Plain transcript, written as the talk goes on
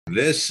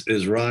This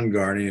is Ron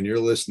Garney, and you're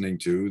listening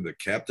to the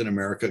Captain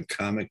America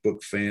Comic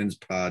Book Fans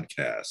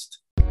Podcast.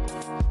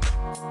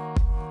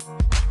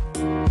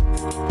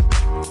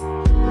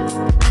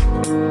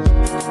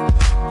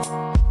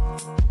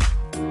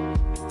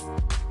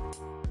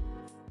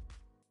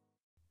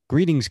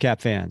 Greetings,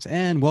 Cap fans,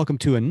 and welcome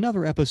to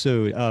another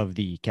episode of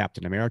the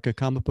Captain America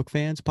Comic Book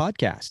Fans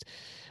Podcast.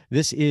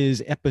 This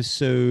is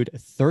episode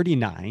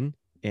 39,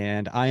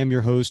 and I am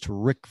your host,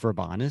 Rick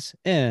Verbanis.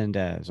 And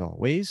as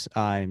always,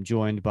 I'm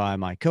joined by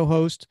my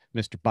co-host,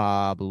 Mr.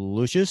 Bob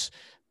Lucius.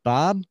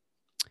 Bob?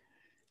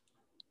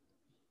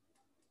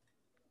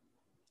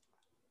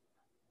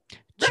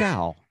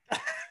 Ciao.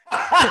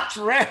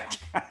 Rick.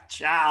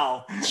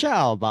 Ciao.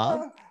 Ciao,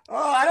 Bob.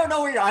 I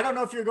don't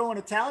know if you're going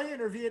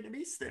Italian or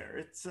Vietnamese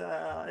there.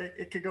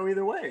 It could go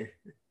either way.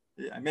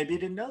 Yeah, maybe you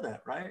didn't know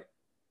that, right?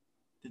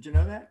 Did you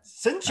know that?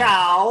 Xin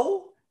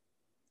ciao.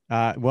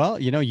 Well,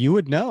 you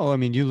would know. I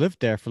mean, you lived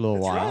there for a little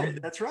while.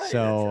 That's right.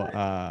 So,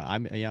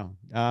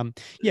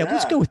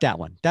 let's go with that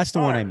one. That's the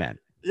one I meant.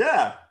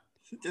 Yeah,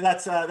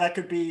 that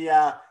could be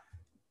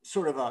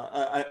sort of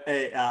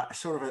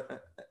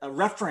a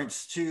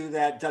reference to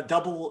that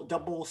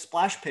double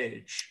splash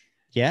page.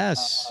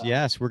 Yes,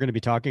 we're going to be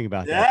talking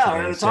about that. Yeah,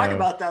 we're going to talk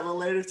about that a little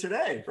later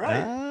today,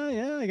 right?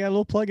 I got a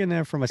little plug in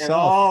there for myself. It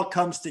all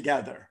comes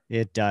together.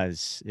 It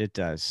does.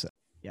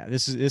 Yeah,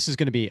 this is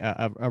going to be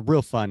a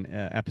real fun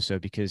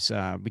episode because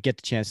we get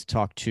the chance to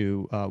talk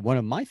to one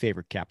of my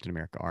favorite Captain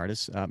America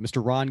artists,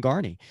 Mr. Ron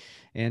Garney,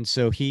 and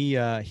so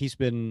he's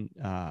been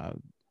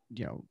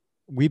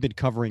we've been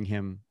covering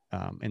him.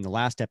 In the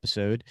last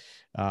episode,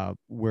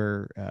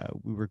 where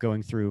we were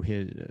going through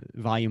his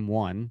volume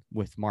 1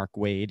 with Mark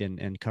Waid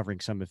and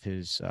covering some of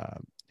his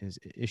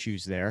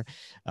issues there,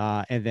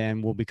 and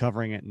then we'll be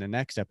covering it in the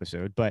next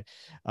episode. But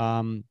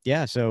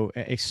so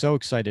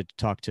excited to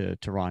talk to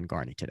Ron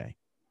Garney today.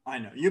 I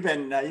know you've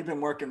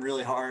been working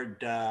really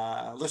hard.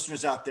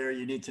 Listeners out there,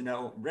 you need to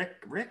know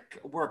Rick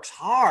works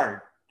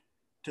hard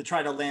to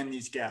try to land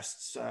these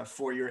guests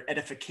for your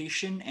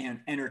edification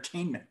and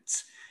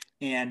entertainment.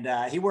 And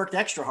he worked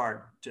extra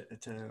hard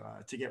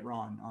to get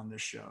Ron on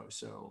this show.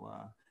 So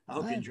I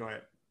hope you enjoy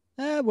it.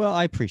 Well,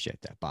 I appreciate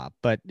that, Bob.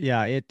 But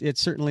yeah, it's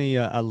certainly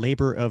a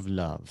labor of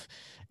love.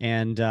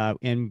 And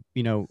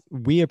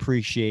we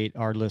appreciate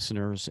our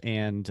listeners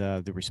and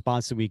the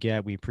response that we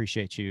get. We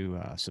appreciate you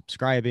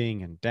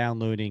subscribing and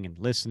downloading and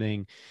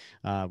listening.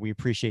 We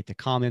appreciate the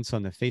comments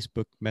on the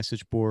Facebook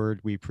message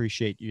board. We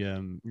appreciate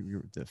the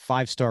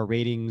 5-star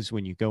ratings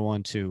when you go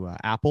onto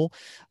Apple.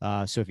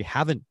 So if you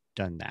haven't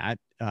done that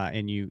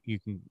and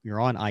you're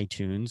on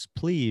iTunes,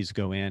 please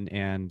go in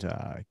and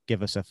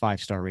give us a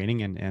 5-star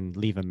rating and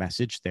leave a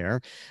message there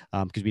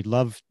because we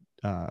love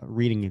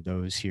reading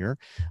those here.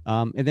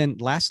 And then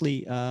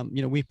lastly,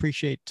 we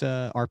appreciate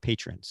our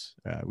patrons.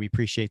 We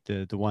appreciate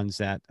the ones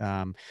that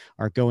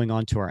are going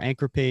onto our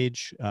Anchor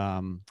page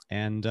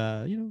and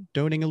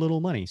donating a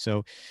little money.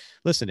 So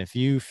listen, if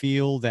you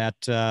feel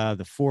that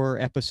the 4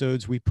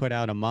 episodes we put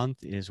out a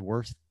month is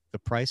worth the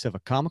price of a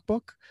comic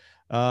book,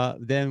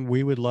 then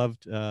we would love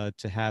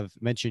to have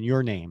mention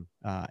your name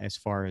as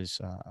far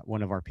as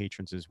one of our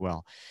patrons as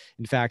well.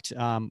 In fact,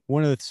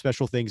 one of the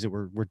special things that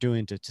we're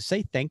doing to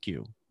say thank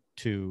you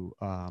to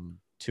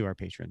our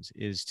patrons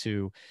is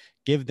to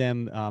give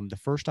them the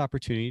first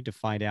opportunity to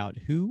find out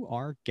who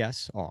our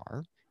guests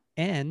are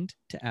and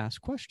to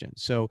ask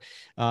questions. So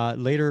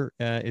later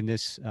in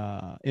this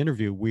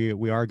interview,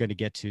 we are going to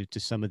get to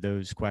some of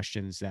those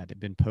questions that have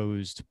been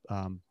posed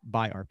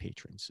by our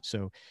patrons.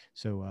 So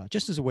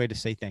just as a way to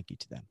say thank you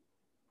to them.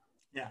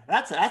 Yeah,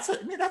 that's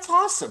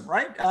awesome,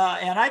 right?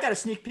 And I got a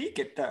sneak peek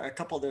at a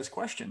couple of those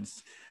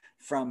questions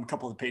from a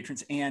couple of the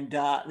patrons, and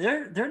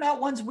they're not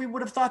ones we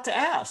would have thought to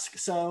ask.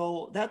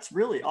 So that's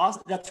really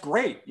awesome. That's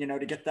great,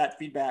 to get that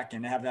feedback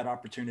and have that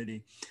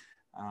opportunity.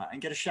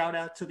 And get a shout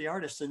out to the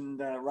artists and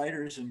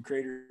writers and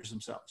creators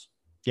themselves.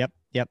 Yep.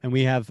 And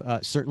we have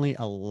certainly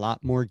a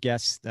lot more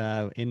guests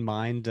in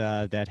mind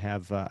that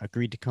have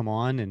agreed to come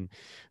on, and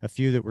a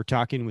few that we're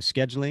talking with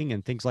scheduling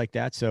and things like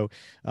that. So,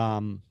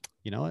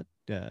 you know what,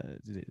 the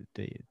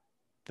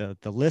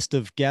list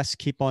of guests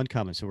keep on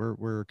coming. So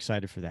we're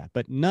excited for that,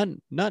 but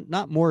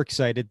not more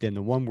excited than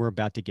the one we're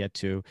about to get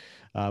to,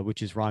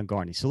 which is Ron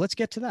Garney. So let's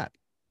get to that.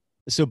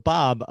 So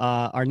Bob,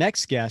 our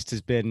next guest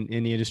has been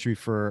in the industry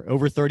for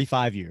over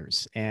 35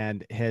 years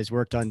and has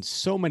worked on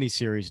so many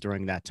series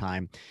during that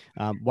time.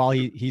 While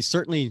he's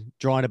certainly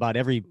drawn about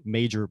every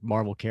major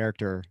Marvel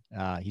character,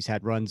 he's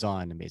had runs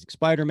on Amazing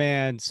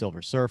Spider-Man,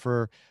 Silver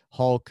Surfer,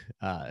 Hulk,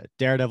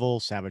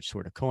 Daredevil, Savage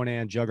Sword of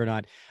Conan,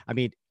 Juggernaut. I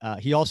mean,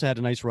 he also had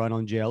a nice run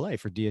on JLA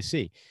for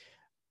DSC.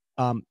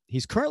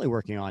 He's currently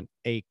working on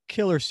a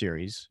killer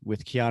series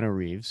with Keanu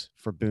Reeves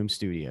for Boom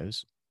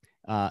Studios.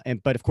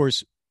 But of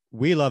course,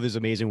 we love his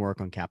amazing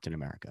work on Captain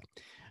America.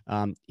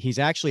 He's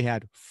actually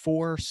had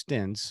 4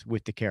 stints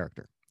with the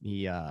character.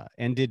 He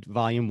ended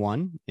Volume 1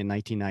 in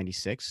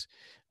 1996.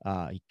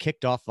 He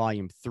kicked off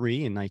Volume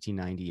 3 in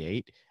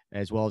 1998,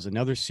 as well as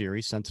another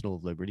series, Sentinel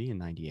of Liberty, in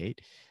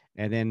 98.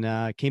 and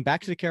then came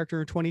back to the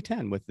character in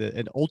 2010 with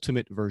an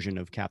ultimate version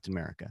of Captain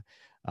America.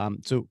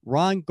 So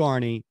Ron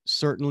Garney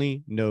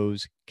certainly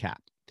knows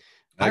Cap.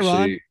 Hi, Ron.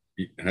 Actually,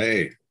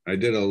 hey, I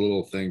did a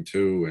little thing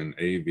too in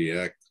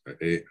AVX,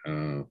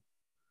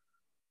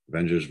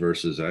 Avengers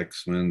versus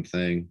X-Men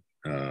thing,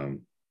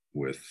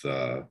 with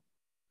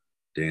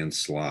Dan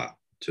Slott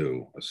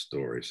too, a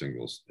story,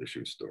 single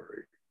issue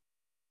story.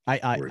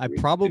 I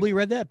probably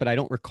read that, but I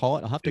don't recall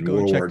it. I'll have to go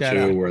World and check War that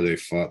II, out. where they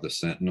fought the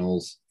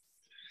Sentinels.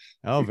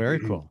 Oh, very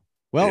cool.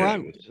 Well, yeah,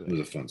 Ron, it was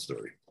a fun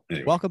story.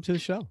 Anyway, welcome to the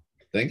show.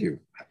 Thank you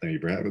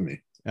for having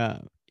me.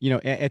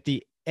 At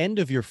the end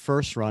of your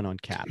first run on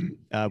Cap,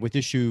 with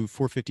issue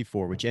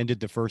 454, which ended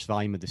the first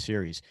volume of the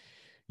series,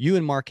 you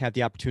and Mark had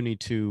the opportunity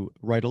to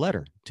write a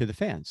letter to the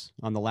fans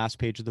on the last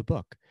page of the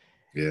book.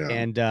 Yeah.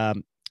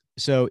 And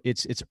so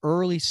it's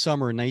early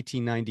summer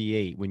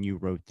 1998 when you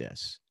wrote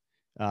this.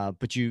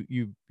 But you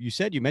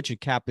said, you mentioned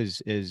Cap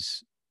as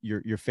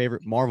your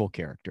favorite Marvel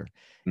character,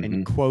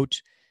 and quote,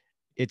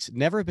 "It's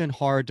never been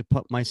hard to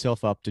put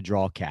myself up to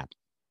draw Cap.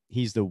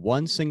 He's the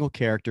one single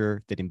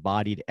character that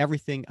embodied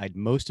everything I'd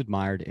most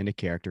admired in a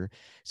character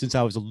since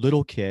I was a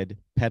little kid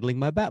pedaling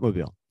my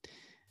Batmobile."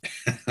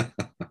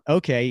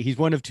 Okay, he's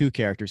one of two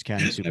characters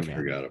counting Superman. I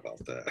forgot about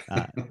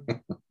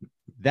that.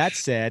 That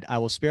said, I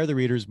will spare the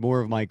readers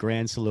more of my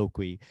grand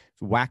soliloquy,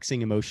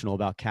 waxing emotional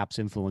about Cap's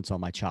influence on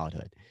my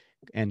childhood.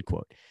 End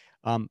quote.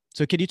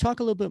 So can you talk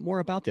a little bit more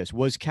about this?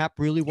 Was Cap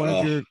really one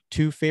of your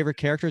two favorite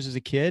characters as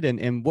a kid?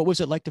 And what was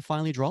it like to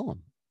finally draw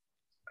him?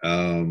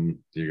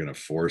 You're going to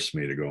force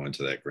me to go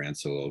into that grand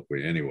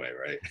soliloquy anyway,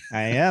 right?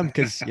 I am,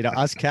 because,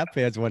 us Cap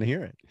fans want to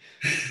hear it.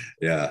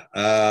 Yeah.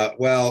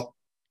 Well,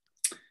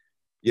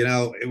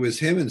 it was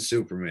him and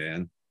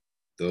Superman.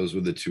 Those were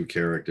the two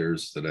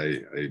characters that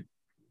I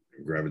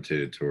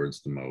gravitated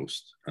towards the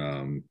most.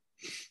 And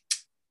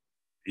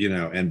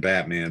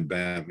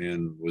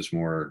Batman was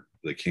more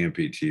the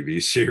campy TV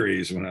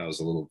series when I was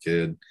a little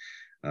kid.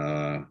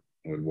 I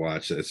would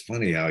watch it. It's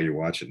funny how you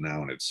watch it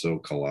now and it's so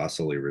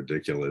colossally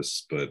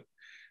ridiculous, but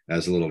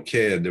as a little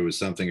kid, there was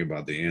something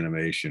about the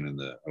animation and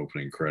the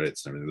opening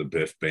credits and everything, the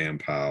Biff Bam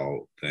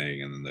Pow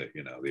thing, and then the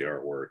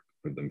artwork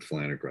with them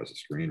flying across the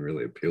screen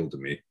really appealed to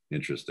me,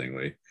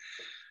 interestingly.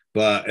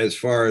 But as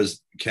far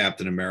as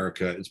Captain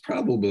America, it's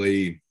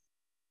probably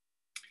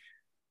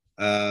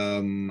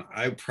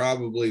I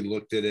probably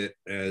looked at it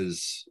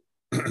as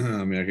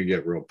I could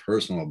get real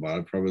personal about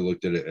it. Probably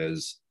looked at it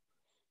as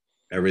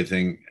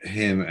everything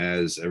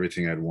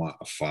I'd want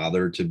a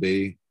father to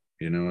be,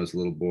 as a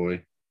little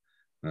boy,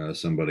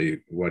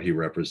 somebody, what he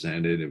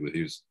represented.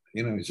 He was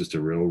he's just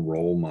a real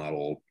role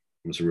model.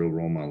 He was a real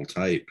role model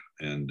type,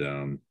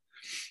 and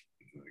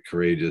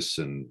courageous,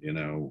 and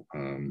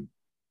and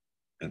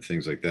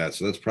things like that.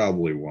 So that's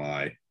probably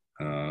why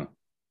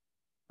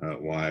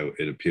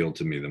it appealed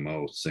to me the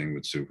most. Same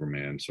with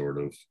Superman, sort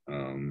of.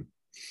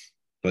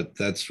 But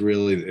that's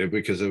really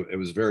because it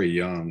was very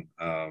young.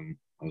 I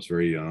was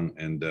very young,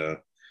 and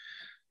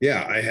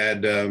I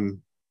had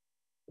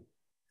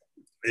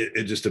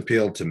it just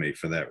appealed to me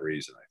for that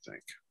reason, I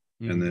think.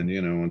 And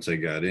then once I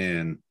got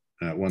in,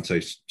 once I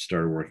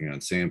started working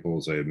on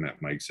samples, I had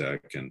met Mike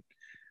Zeck, and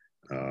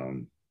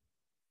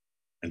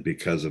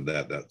because of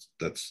that,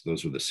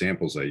 those were the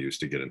samples I used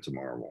to get into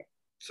Marvel.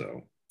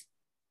 So.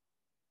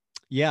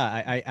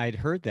 Yeah, I'd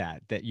heard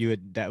that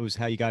that was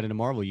how you got into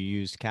Marvel. You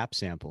used Cap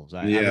samples.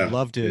 I would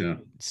love to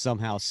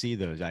somehow see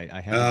those. I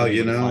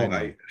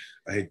haven't.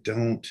 I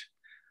don't.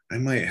 I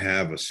might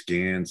have a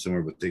scan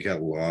somewhere, but they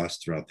got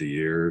lost throughout the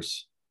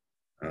years.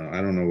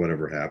 I don't know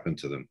whatever happened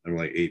to them. There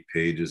were like 8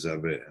 pages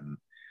of it, and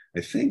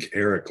I think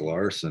Eric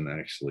Larson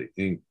actually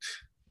inked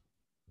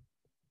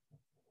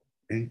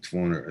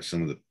one or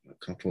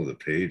a couple of the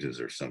pages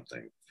or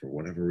something for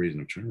whatever reason.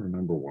 I'm trying to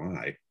remember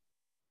why.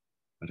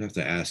 I'd have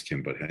to ask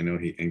him, but I know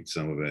he inked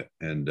some of it,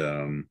 and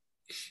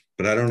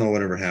but I don't know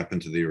whatever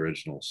happened to the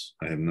originals.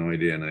 I have no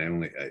idea, and I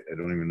don't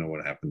even know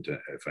what happened to,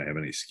 if I have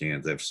any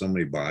scans. I have so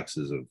many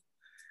boxes of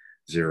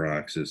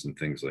Xeroxes and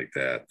things like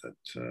that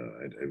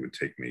it would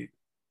take me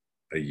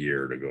a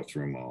year to go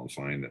through them all and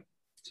find it.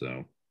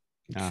 So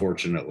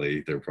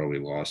unfortunately, they're probably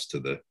lost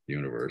to the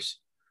universe.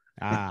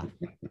 And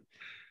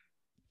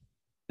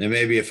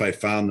maybe if I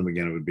found them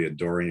again, it would be a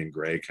Dorian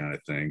Gray kind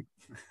of thing.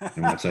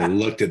 And once I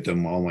looked at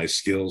them, all my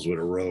skills would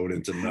erode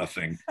into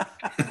nothing.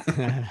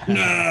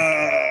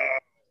 No.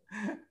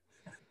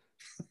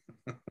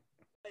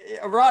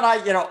 Ron,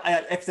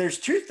 if there's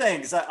two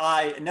things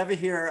I never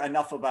hear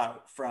enough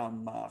about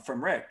from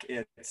Rick,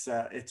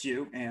 it's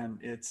you and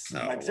it's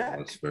Mike Zeck.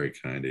 That's very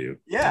kind of you.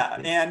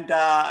 Yeah, and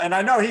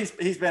I know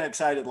he's been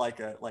excited like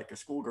a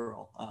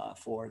schoolgirl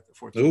for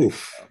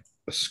Oof.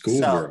 A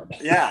schoolgirl. So,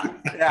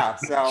 yeah.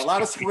 So a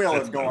lot of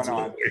squealing going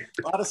on.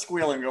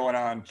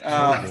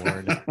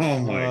 Oh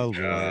my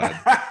God.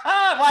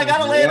 Well, I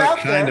gotta lay it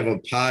out there. What kind of a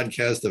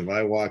podcast have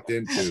I walked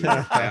into,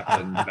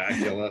 Captain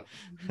Bacula?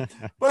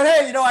 But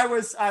hey, I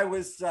was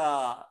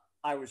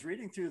I was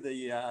reading through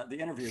the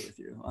interview with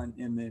you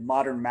in the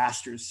Modern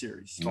Masters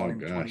series. Oh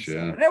gosh,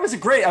 yeah. And it's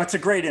a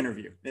great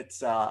interview.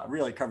 It's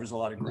really covers a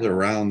lot of ground. It was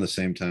around the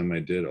same time I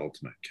did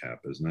Ultimate Cap,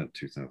 isn't that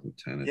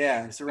 2010?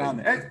 Yeah, it's around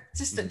there.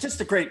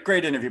 Just a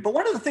great interview. But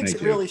one of the things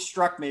that really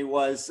struck me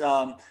was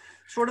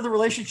sort of the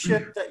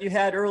relationship that you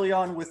had early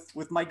on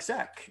with Mike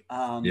Zeck,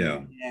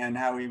 and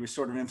how he was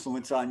sort of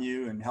influence on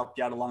you and helped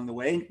you out along the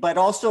way, but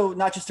also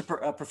not just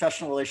a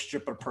professional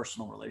relationship, but a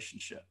personal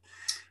relationship.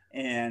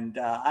 And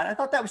I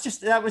thought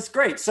that was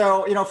great.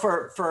 So, you know,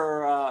 for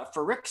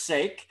Rick's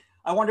sake,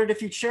 I wondered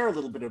if you'd share a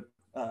little bit of,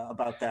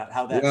 about that,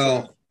 how that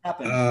sort of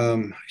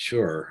happened.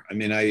 Sure. I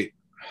mean,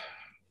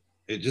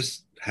 it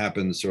just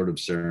happened sort of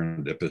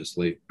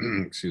serendipitously,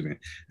 excuse me,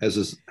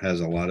 as has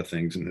a lot of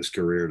things in this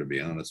career, to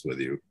be honest with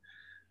you.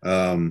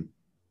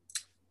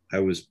 I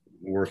was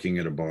working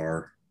at a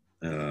bar.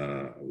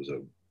 I was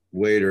a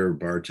waiter,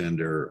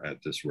 bartender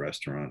at this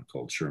restaurant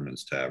called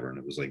Sherman's Tavern.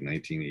 It was like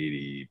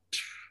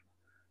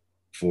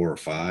 1984 or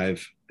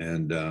 5.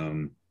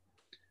 And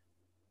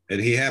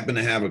he happened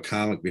to have a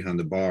comic behind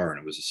the bar, and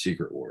it was a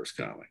Secret Wars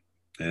comic.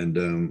 And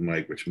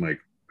Mike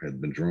had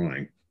been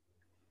drawing.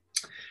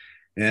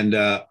 And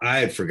I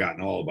had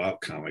forgotten all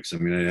about comics. I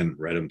mean, I hadn't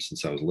read them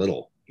since I was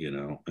little, you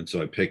know, and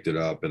so I picked it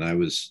up, and I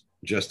was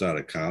just out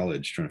of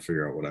college trying to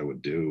figure out what I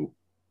would do,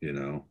 you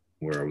know,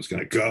 where I was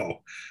going to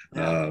go.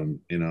 Yeah.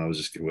 You know,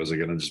 was I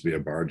going to just be a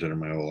bartender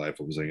my whole life?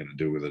 What was I going to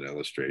do with an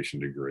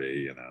illustration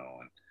degree, you know?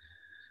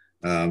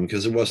 And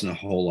because there wasn't a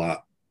whole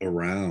lot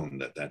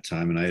around at that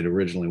time. And I had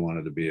originally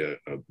wanted to be a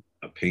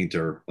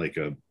painter, like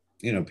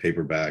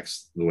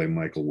paperbacks, the way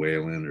Michael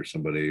Whalen or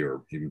somebody,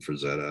 or even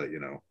Frazetta, you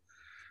know,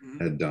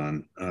 had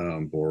done,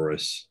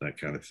 Boris, that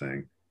kind of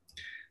thing.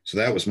 So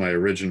that was my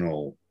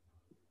original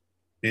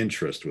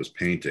interest, was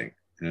painting.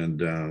 And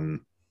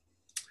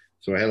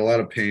so I had a lot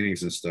of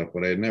paintings and stuff,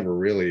 but I had never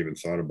really even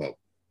thought about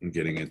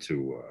getting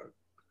into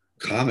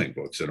comic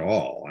books at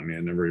all. I mean,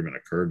 it never even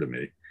occurred to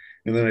me.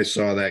 And then I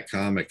saw that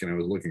comic, and I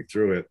was looking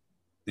through it,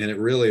 and it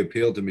really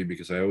appealed to me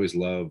because I always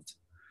loved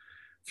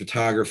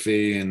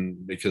photography,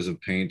 and because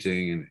of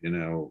painting, and, you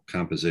know,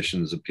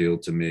 compositions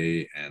appealed to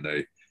me. And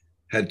I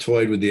had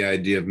toyed with the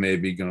idea of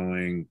maybe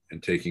going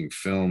and taking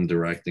film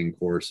directing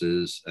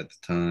courses at the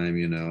time,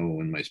 you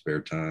know, in my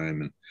spare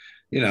time. And,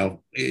 you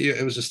know,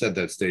 it was just at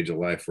that stage of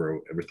life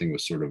where everything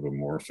was sort of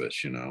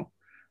amorphous, you know,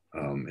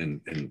 and,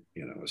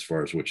 you know, as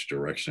far as which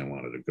direction I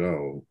wanted to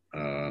go.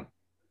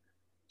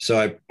 So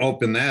I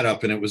opened that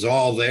up, and it was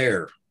all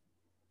there,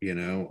 you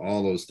know,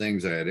 all those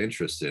things I had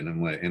interest in.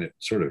 I'm like, and it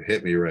sort of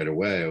hit me right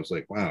away. I was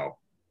like, wow,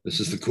 this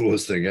is the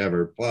coolest thing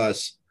ever.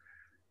 Plus,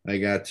 I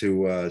got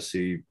to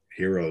see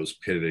heroes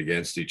pitted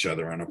against each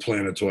other on a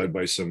planetoid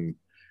by some,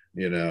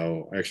 you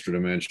know, extra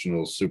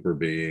dimensional super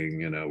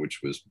being, you know,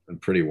 which was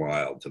pretty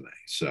wild to me.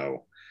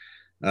 So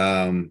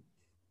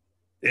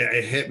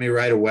it hit me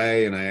right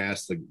away. And I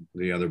asked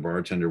the other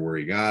bartender where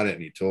he got it,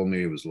 and he told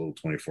me it was a little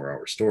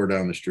 24-hour store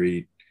down the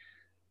street.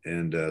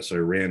 And so I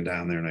ran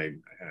down there, and I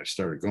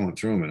started going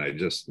through them, and it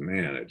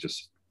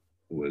just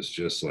was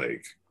just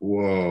like,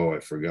 whoa,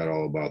 I forgot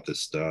all about this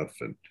stuff.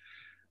 And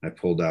I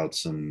pulled out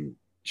some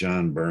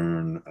John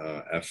Byrne,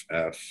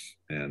 FF,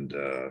 and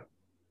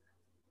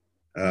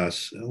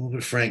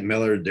Frank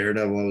Miller,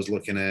 Daredevil I was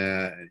looking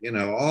at, you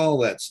know, all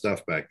that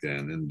stuff back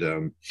then.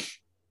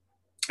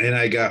 And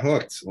I got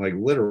hooked, like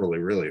literally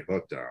really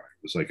hooked on it.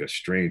 It was like a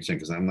strange thing,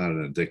 because I'm not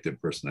an addictive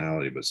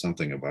personality, but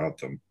something about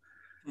them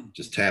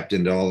just tapped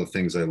into all the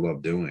things I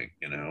love doing,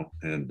 you know.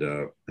 And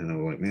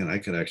I'm like, man, I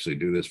could actually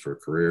do this for a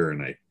career.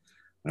 And I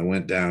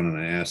went down and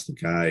I asked the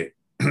guy,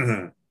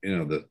 you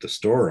know, the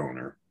store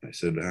owner, I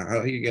said,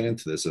 how do you get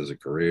into this as a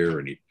career?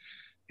 And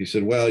he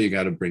said, well, you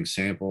got to bring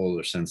samples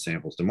or send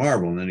samples to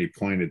Marvel. And then he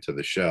pointed to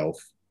the shelf,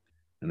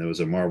 and there was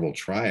a Marvel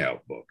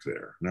tryout book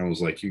there. And I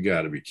was like, you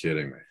got to be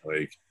kidding me.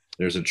 Like,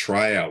 there's a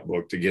tryout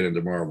book to get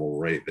into Marvel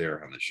right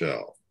there on the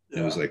shelf.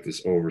 Yeah. It was like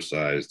this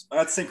oversized.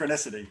 That's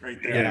synchronicity right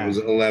there. Yeah, it was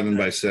 11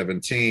 by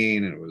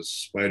 17, and it was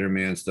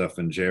Spider-Man stuff,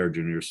 and J.R.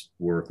 Jr.'s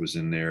work was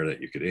in there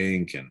that you could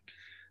ink, and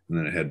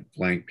then it had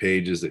blank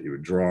pages that you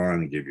would draw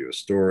and give you a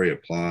story, a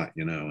plot,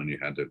 you know, and you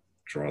had to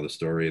draw the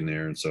story in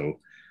there. And so,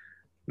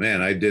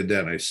 man, I did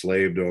that, and I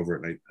slaved over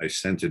it, and I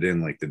sent it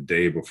in like the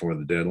day before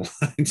the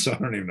deadline. So I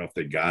don't even know if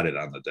they got it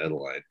on the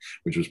deadline,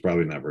 which was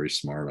probably not very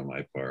smart on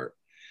my part.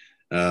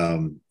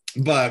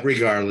 But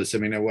regardless, I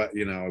mean, I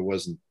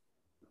wasn't,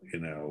 you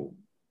know,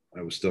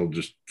 I was still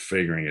just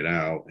figuring it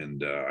out.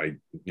 And I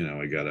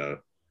got a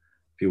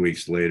few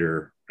weeks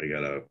later, I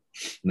got a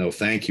no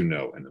thank you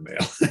note in the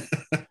mail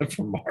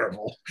from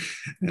Marvel.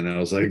 And I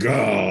was like,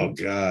 oh,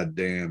 God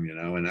damn, you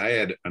know. And I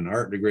had an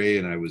art degree,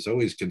 and I was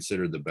always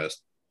considered the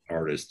best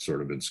artist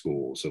sort of in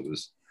school. So it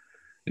was,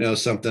 you know,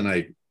 something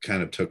I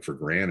kind of took for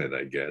granted,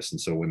 I guess.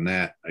 And so when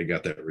I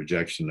got that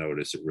rejection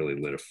notice, it really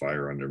lit a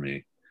fire under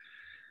me.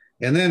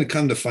 And then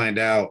come to find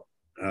out,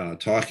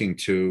 talking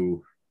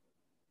to,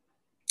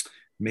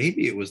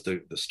 maybe it was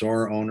the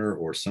store owner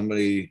or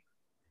somebody,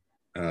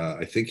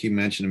 I think he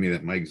mentioned to me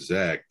that Mike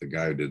Zeck, the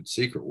guy who did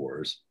Secret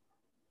Wars,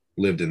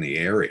 lived in the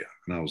area.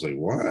 And I was like,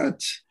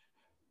 what?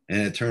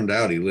 And it turned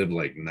out he lived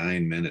like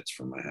 9 minutes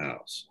from my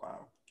house.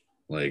 Wow.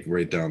 Like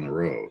right down the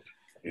road,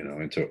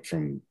 into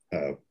from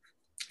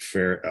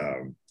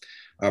fair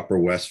Upper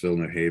Westville,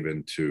 New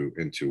Haven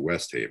into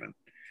West Haven.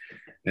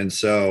 And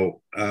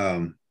so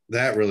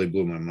that really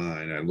blew my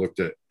mind. I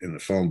looked at in the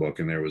phone book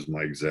and there was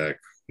Mike Zeck,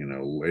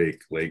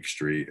 Lake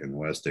Street in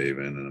West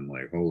Haven. And I'm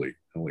like, holy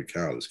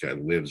cow, this guy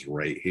lives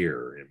right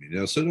here. I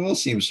mean, so it all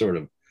seems sort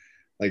of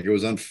like it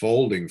was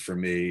unfolding for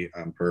me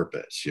on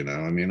purpose.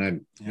 I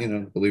mean,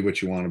 believe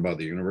what you want about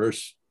the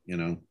universe.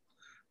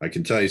 I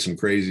can tell you some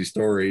crazy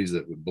stories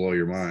that would blow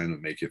your mind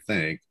and make you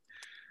think,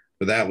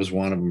 but that was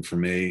one of them for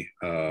me.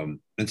 And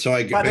so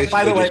I by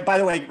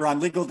the way, Ron,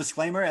 legal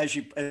disclaimer, as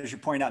you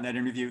point out in that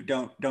interview,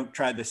 don't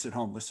try this at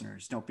home,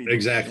 listeners. Don't be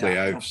exactly.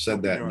 I've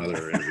said that in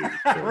other interviews.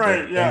 So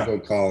right. Don't go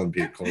cold calling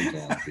people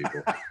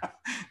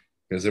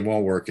because it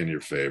won't work in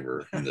your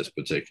favor in this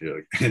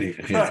particular.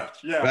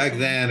 Back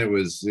then it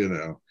was,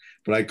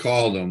 but I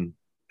called him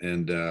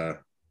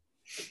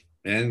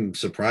and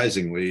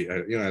surprisingly,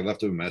 I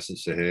left him a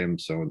message to him,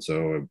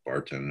 so-and-so, a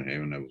bartender in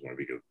Haven. I was going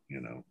to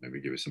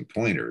maybe give you some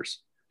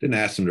pointers. Didn't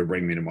ask him to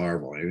bring me to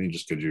Marvel. I mean,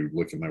 just could you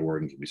look at my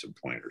work and give me some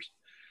pointers?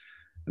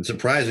 And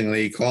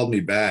surprisingly, he called me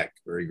back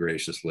very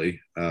graciously.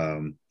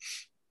 And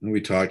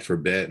we talked for a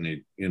bit, and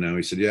he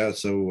said, yeah,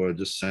 so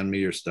just send me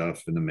your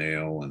stuff in the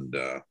mail. And,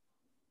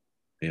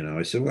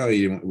 I said, well,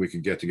 we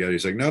could get together.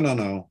 He's like,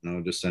 no,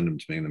 just send them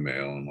to me in the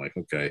mail. I'm like,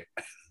 okay.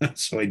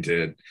 So I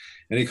did.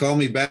 And he called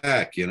me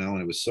back, and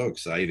it was so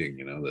exciting.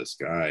 This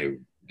guy who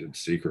did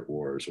Secret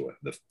Wars,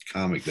 the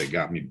comic that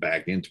got me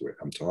back into it.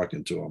 I'm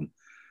talking to him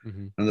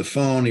on the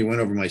phone. He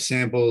went over my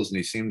samples and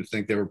he seemed to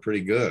think they were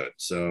pretty good.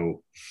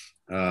 So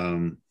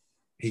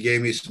he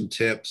gave me some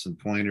tips and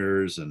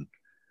pointers. And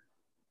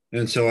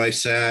so I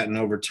sat, and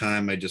over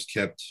time I just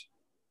kept,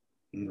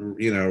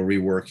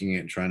 reworking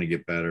it and trying to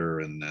get better.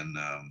 And then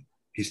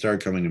he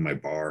started coming to my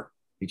bar.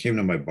 He came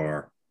to my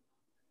bar.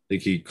 I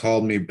think he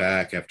called me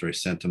back after I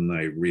sent him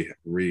my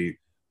reworked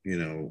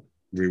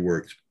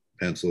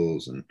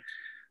pencils. And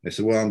I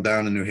said, well, I'm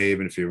down in New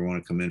Haven. If you ever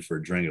want to come in for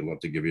a drink, I'd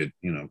love to give you,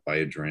 buy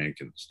a drink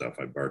and stuff.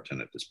 I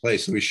bartend at this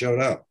place. So we showed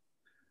up.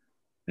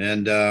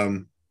 And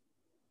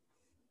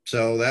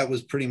so that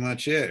was pretty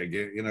much it.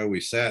 We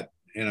sat,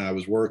 I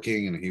was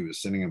working and he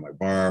was sitting at my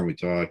bar, and we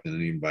talked, and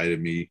then he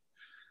invited me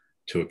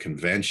to a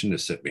convention to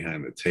sit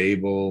behind the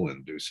table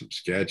and do some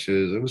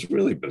sketches. It was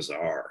really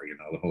bizarre,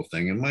 the whole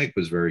thing. And Mike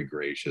was very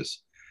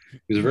gracious. He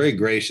was a very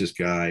gracious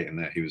guy, in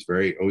that he was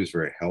always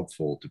very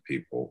helpful to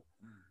people.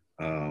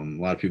 A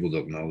lot of people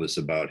don't know this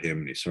about him,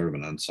 and he's sort of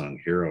an unsung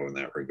hero in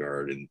that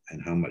regard, and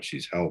how much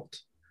he's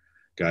helped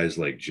guys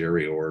like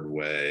Jerry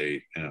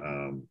Ordway.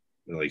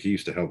 Like he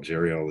used to help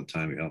Jerry all the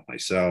time. He helped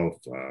myself.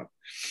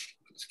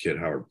 This kid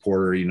Howard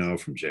Porter,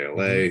 from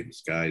JLA.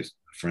 This guy's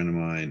a friend of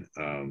mine,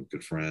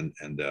 good friend,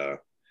 and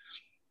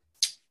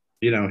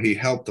he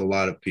helped a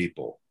lot of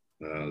people.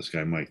 This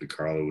guy Mike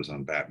DiCarlo was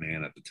on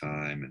Batman at the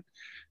time,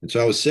 and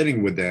so I was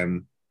sitting with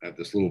them at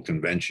this little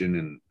convention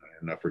in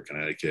Upper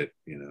Connecticut,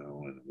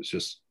 and it was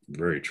just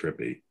very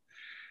trippy.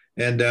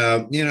 And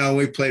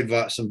we played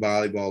some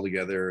volleyball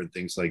together and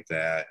things like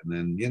that. And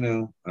then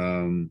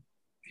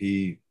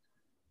he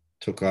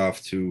took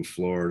off to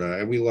Florida,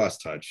 and we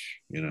lost touch,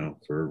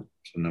 for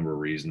a number of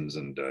reasons.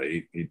 And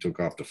he took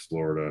off to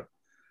Florida.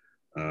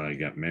 He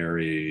got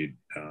married,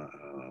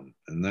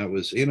 and that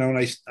was, and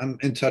I'm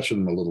in touch with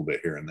him a little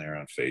bit here and there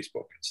on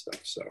Facebook and stuff.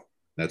 So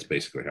that's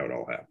basically how it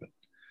all happened.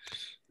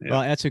 Yeah.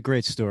 Well, that's a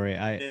great story.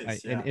 And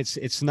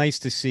it's nice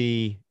to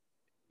see,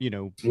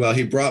 Well,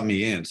 he brought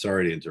me in.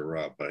 Sorry to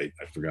interrupt. I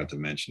forgot to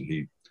mention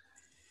he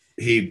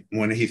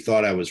when he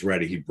thought I was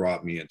ready, he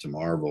brought me into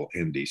Marvel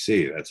in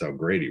DC. That's how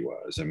great he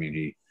was. I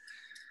mean,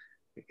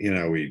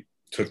 we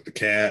took the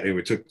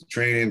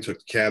train, took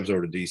the cabs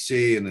over to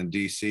DC, and then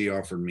DC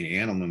offered me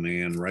Animal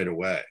Man right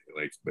away.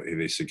 Like,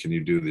 they said, can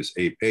you do this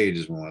 8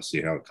 pages? We want to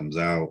see how it comes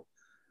out.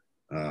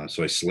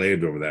 So I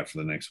slaved over that for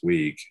the next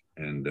week,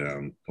 and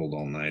pulled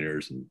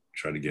all-nighters and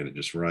tried to get it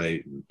just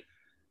right.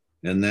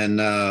 And then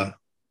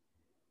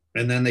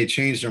they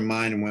changed their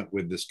mind and went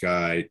with this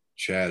guy,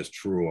 Chaz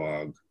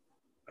Truog,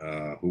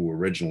 who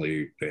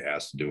originally they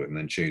asked to do it, and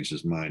then changed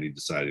his mind. He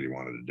decided he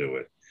wanted to do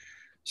it.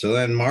 So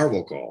then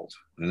Marvel called.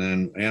 And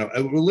then,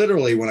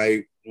 literally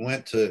when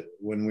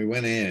we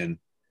went in,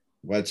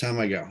 by the time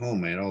I got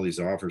home, I had all these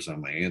offers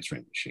on my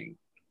answering machine.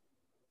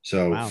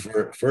 So wow.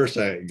 First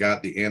I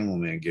got the Animal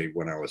Man gig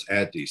when I was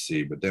at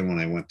DC, but then when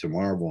I went to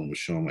Marvel and was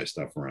showing my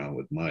stuff around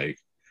with Mike,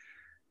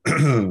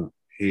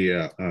 he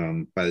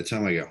by the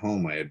time I got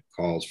home, I had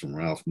calls from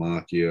Ralph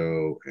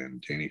Macchio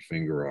and Danny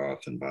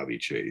Fingeroth and Bobby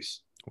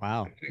Chase.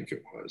 Wow. I think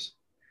it was,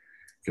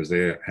 because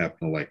they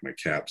happen to like my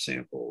cap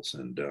samples.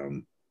 And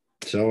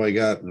so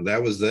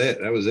that was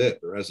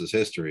it. The rest is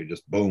history.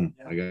 Just boom,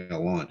 yeah. I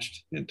got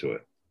launched into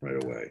it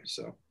right away.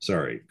 So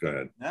sorry, go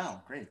ahead.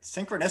 No, great.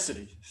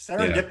 Synchronicity,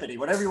 serendipity,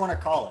 whatever you want to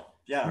call it.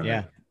 Yeah.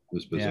 Yeah. It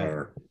was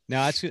bizarre. Yeah.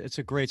 No, it's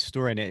a great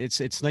story. And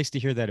it's nice to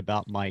hear that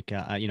about Mike.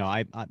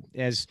 I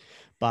as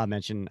Bob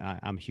mentioned,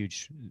 I'm a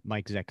huge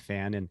Mike Zeck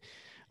fan, and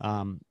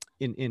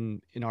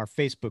in our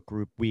Facebook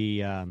group,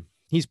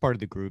 he's part of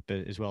the group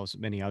as well as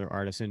many other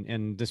artists.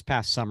 And this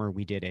past summer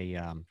we did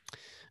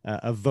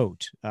a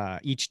vote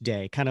each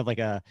day, kind of like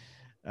a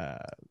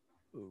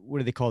what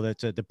do they call that?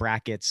 The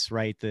brackets,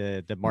 right?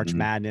 The March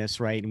Madness,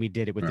 right? And we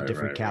did it with the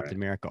different Captain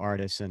America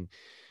artists, and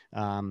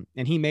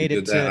he made you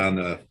it did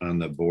that on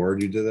the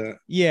board. You did that?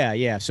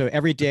 Yeah. So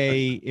every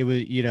day it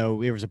was,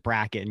 it was a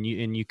bracket, and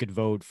you could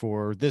vote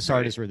for this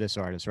artist or this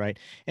artist, right?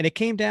 And it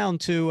came down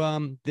to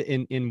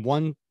in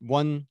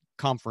one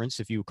conference,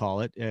 if you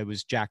call it, it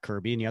was Jack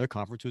Kirby, and the other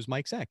conference was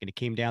Mike Zeck, and it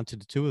came down to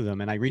the two of them.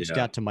 And I reached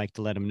out to Mike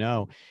to let him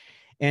know,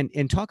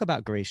 and talk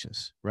about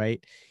gracious,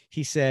 right?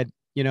 He said,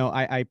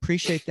 I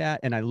appreciate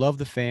that, and I love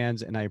the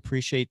fans, and I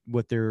appreciate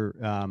what their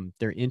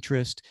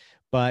interest,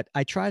 but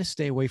I try to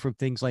stay away from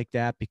things like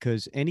that,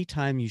 because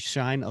anytime you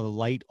shine a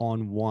light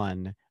on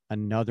one,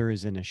 another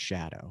is in a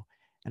shadow.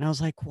 And I was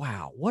like,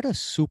 wow, what a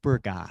super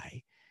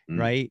guy,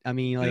 right? I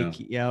mean, like,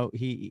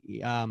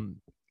 he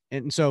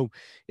and so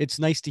it's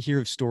nice to hear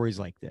of stories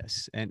like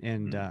this,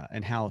 and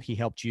how he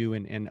helped you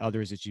and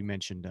others, as you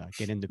mentioned,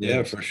 get into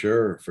business. For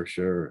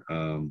sure.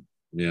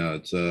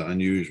 It's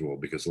unusual,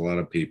 because a lot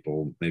of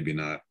people, maybe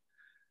not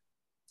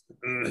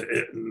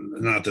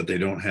that they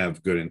don't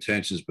have good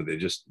intentions, but they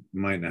just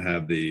might not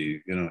have the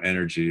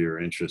energy or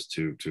interest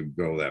to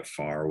go that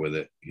far with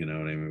it. You know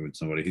what I mean? With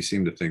somebody, he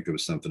seemed to think there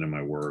was something in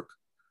my work.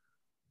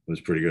 It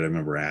was pretty good. I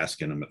remember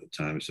asking him at the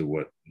time, so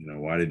what,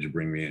 why did you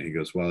bring me in? He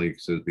goes, well, he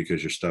says,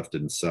 because your stuff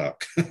didn't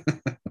suck.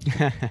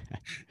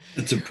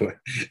 To put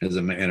as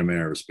a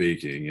manner of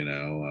speaking,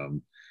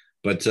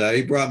 but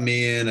he brought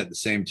me in at the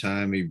same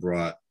time. He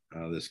brought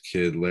this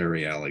kid,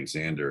 Larry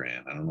Alexander,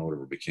 in. I don't know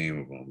whatever became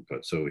of him,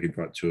 but so he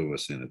brought two of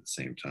us in at the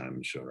same time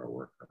and showed our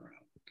work around.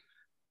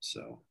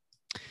 So,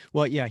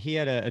 well, yeah, he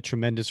had a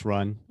tremendous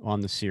run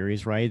on the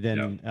series, right?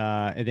 Then,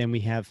 and then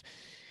we have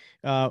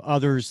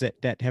others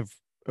that have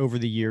over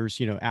the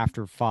years,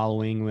 after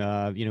following,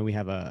 we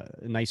have a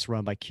nice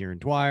run by Kieran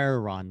Dwyer,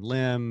 Ron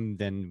Lim.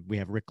 Then we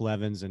have Rick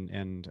Levins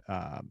and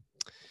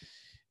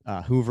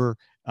Hoover,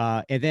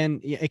 and then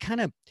it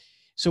kind of.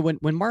 So when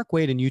Mark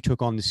Waid and you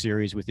took on the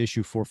series with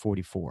issue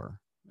 444,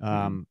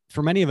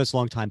 for many of us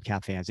longtime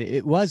Cap fans,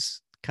 it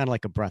was kind of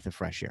like a breath of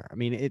fresh air. I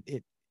mean,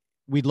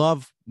 we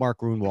love Mark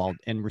Gruenwald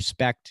and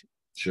respect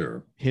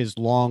his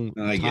long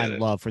time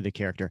love for the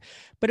character,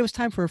 but it was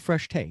time for a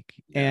fresh take.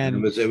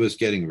 And it was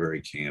getting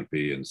very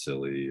campy and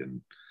silly,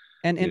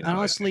 and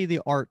honestly,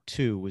 the art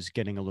too was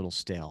getting a little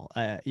stale.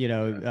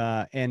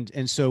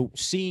 And so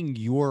seeing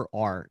your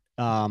art,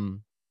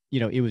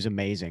 it was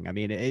amazing. I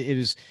mean, it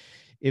was.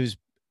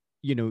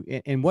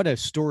 And what a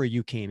story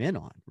you came in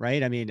on,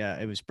 right? I mean,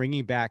 it was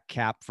bringing back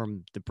Cap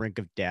from the brink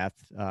of death.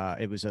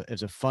 It was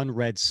a fun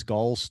Red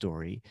Skull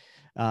story.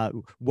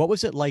 What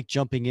was it like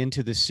jumping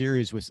into the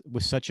series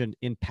with such an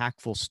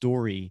impactful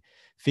story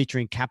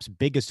featuring Cap's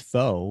biggest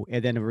foe,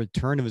 and then a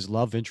return of his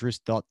love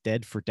interest thought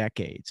dead for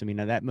decades? I mean,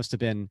 that must have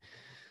been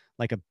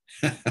like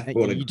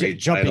what a great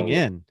jumping title.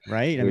 In,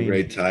 right? What a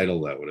great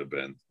title that would have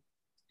been.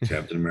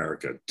 Captain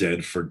America,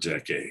 dead for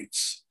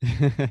decades.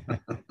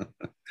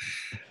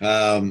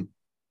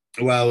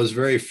 Well, it was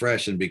very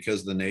fresh, and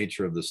because the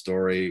nature of the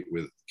story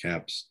with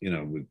Cap's,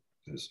 with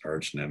his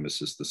arch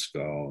nemesis, the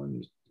Skull,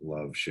 and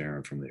love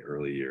Sharon from the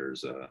early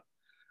years,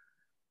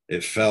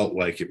 it felt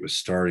like it was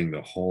starting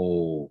the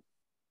whole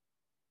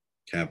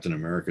Captain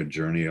America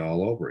journey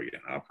all over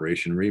again,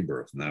 Operation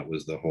Rebirth, and that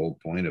was the whole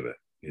point of it.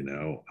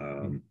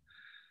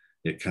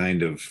 It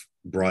kind of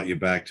brought you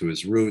back to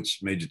his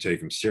roots, made you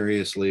take him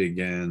seriously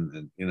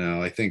again. And,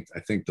 I think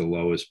the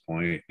lowest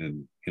point,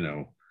 and,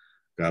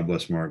 God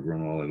bless Mark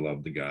Gruenwald, I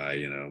love the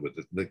guy, but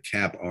the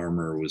Cap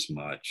armor was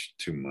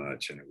too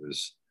much. And it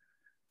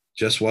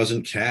just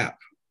wasn't Cap,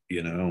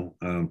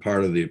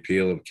 part of the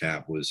appeal of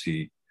Cap was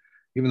even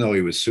though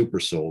he was super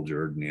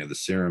soldiered and he had the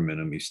serum in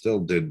him, he still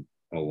did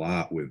a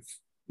lot with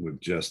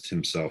just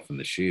himself and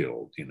the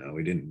shield. He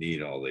didn't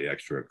need all the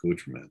extra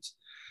accoutrements.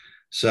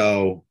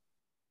 So,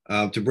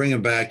 to bring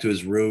him back to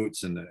his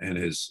roots and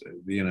his,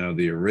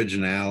 the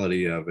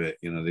originality of it,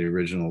 the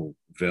original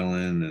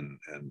villain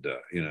and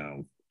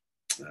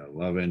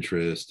love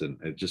interest, and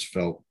it just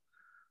felt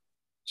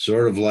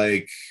sort of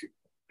like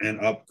an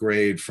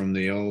upgrade from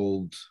the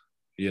old,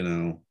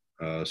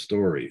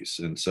 stories.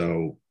 And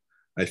so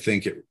I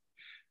think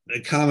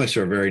the comics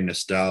are a very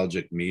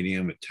nostalgic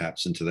medium. It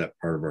taps into that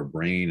part of our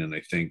brain, and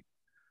I think,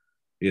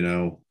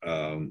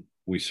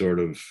 we sort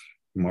of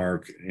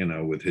Mark,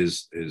 with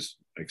his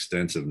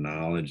extensive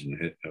knowledge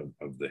and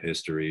of the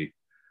history,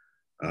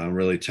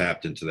 really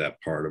tapped into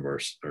that part of our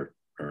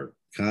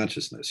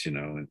consciousness, and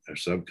our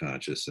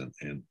subconscious, and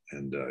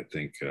I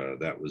think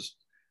that was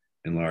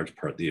in large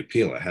part the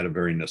appeal. It had a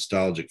very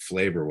nostalgic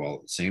flavor while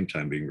at the same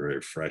time being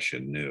very fresh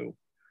and new.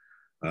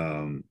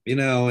 And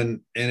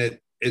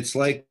it's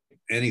like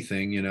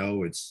anything,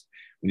 it's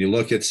when you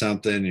look at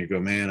something, you go,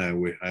 man,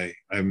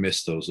 I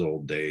miss those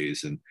old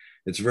days. And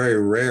it's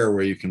very rare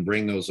where you can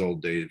bring those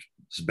old days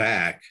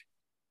back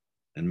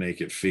and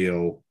make it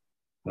feel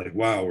like,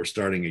 wow, we're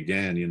starting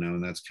again,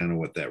 and that's kind of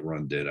what that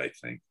run did, I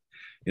think.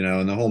 you know,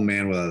 and the whole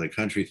man without a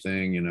country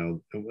thing, you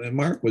know, and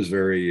Mark was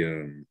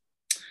very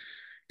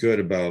good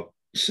about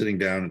sitting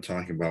down and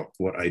talking about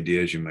what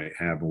ideas you might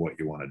have and what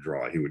you want to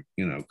draw. He would,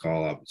 you know,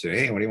 call up and say,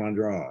 "Hey, what do you want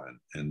to draw?"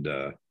 And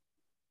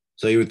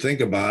so you would think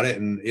about it.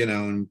 And, you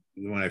know, and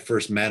when I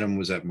first met him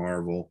was at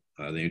Marvel.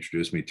 They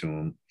introduced me to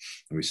him,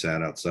 and we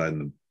sat outside in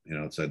the, you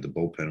know, outside the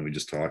bullpen, and we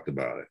just talked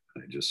about it.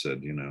 And I just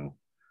said, you know,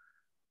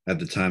 at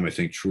the time, I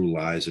think True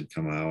Lies had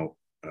come out.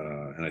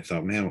 And I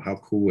thought, man, how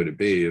cool would it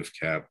be if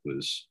Cap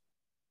was,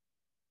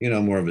 you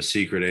know, more of a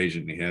secret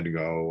agent and he had to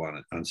go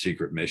on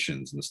secret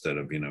missions instead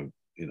of, you know,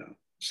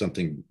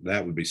 something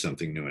that would be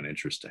something new and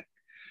interesting,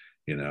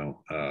 you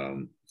know,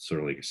 sort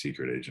of like a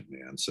secret agent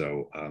man.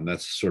 So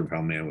that's sort of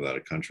how Man Without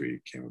a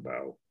Country came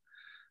about.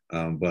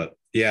 But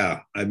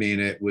yeah, I mean,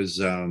 it was,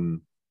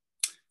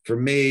 for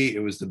me,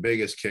 it was the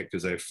biggest kick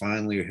because I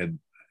finally had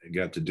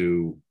got to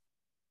do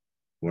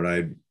what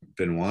I'd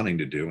been wanting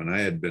to do. And I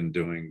had been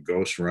doing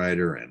Ghost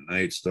Rider and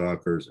Night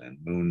Stalkers and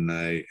Moon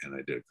Knight, and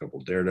I did a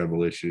couple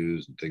Daredevil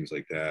issues and things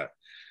like that.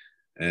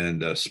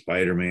 And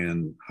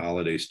Spider-Man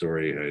Holiday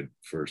Story I had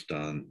first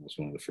done, was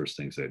one of the first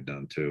things I'd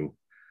done too.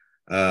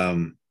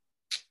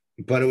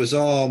 But it was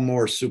all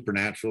more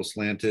supernatural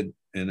slanted,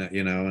 and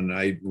you know, and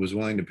I was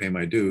willing to pay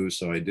my dues,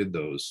 so I did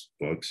those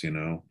books, you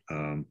know.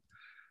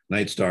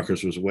 Night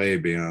Stalkers was way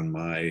beyond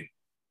my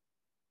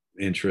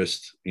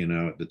interest, you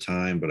know, at the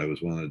time, but I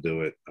was willing to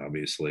do it,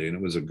 obviously, and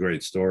it was a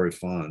great story,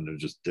 fun. It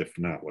was just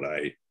different, not what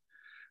I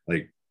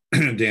like.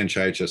 Dan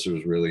Chichester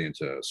was really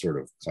into sort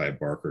of Clive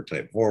Barker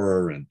type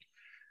horror, and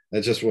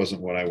that just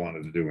wasn't what I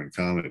wanted to do in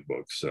comic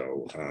books.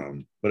 So,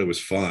 but it was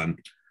fun.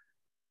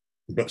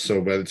 But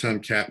so by the time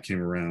Cap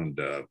came around,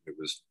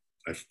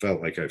 I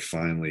felt like I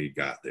finally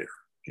got there,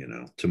 you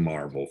know, to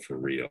Marvel for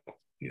real,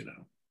 you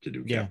know, to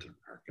do Captain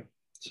America.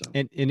 So.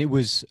 And it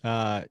was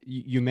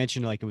you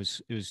mentioned like it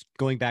was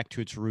going back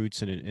to its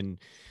roots and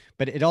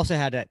but it also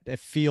had a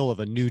feel of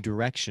a new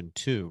direction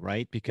too,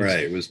 right? Because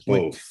it was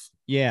both.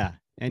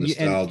 And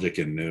nostalgic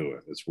and new.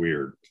 It's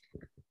weird.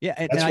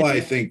 Yeah, that's why I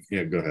think.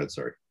 Yeah, go ahead.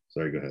 Sorry,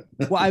 go ahead.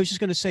 Well, I was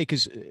just going to say,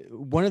 because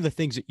one of the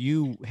things that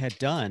you had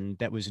done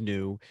that was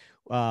new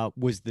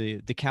was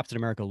the Captain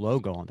America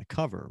logo on the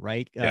cover,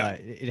 right? Yeah.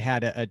 It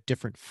had a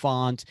different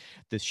font.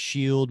 The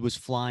shield was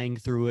flying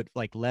through it,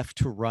 like left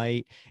to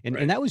right,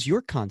 and that was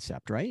your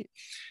concept, right?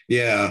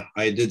 Yeah,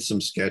 I did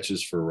some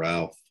sketches for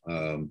Ralph.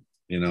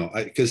 You know,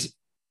 because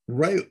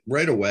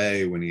right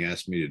away when he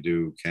asked me to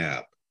do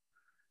Cap,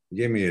 he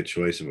gave me a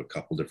choice of a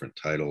couple different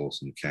titles,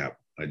 and Cap,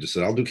 I just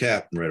said, I'll do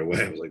Cap right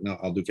away. I was like, no,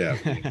 I'll do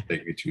Cap. It didn't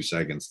take me 2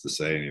 seconds to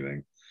say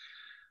anything.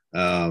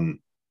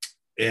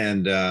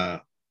 And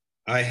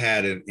I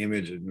had an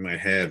image in my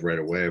head right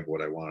away of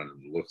what I wanted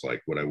him to look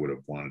like, what I would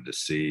have wanted to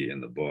see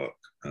in the book.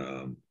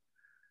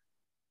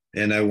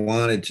 And I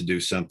wanted to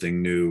do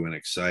something new and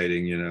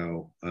exciting, you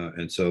know.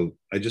 And so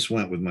I just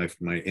went with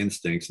my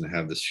instincts and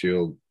have the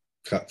shield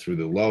cut through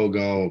the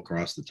logo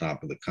across the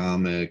top of the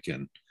comic.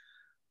 And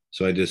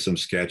so I did some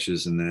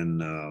sketches, and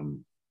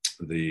then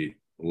the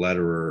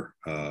letterer,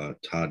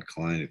 Todd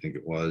Klein, I think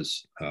it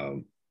was,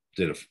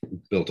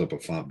 built up a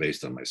font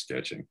based on my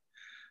sketching.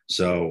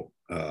 So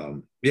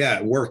yeah,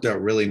 it worked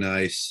out really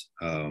nice,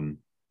 and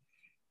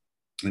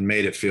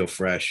made it feel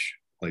fresh,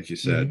 like you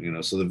said, you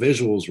know. So the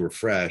visuals were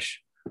fresh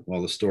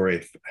while the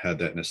story had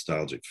that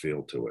nostalgic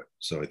feel to it.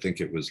 So I think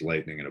it was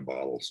lightning in a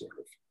bottle, sort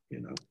of, you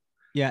know.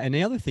 Yeah, and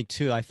the other thing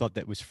too, I thought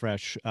that was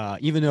fresh,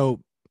 even though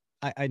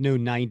I know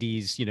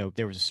 90s, you know,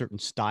 there was a certain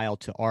style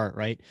to art,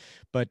 right?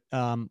 But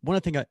one of the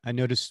things I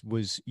noticed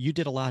was you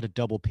did a lot of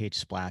double page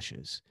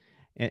splashes.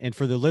 And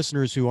for the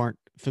listeners who aren't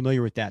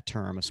familiar with that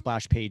term, a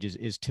splash page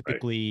is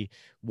typically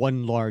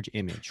one large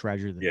image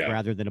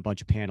rather than a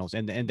bunch of panels.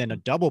 And then a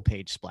double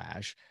page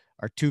splash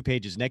are 2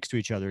 pages next to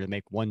each other to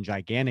make one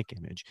gigantic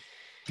image.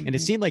 And it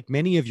seemed like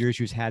many of your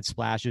issues had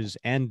splashes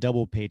and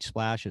double page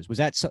splashes. Was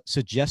that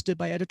suggested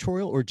by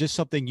editorial, or just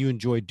something you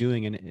enjoyed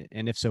doing?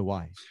 And if so,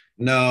 why?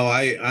 No,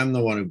 I'm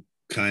the one who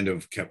kind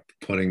of kept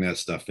putting that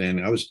stuff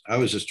in. I was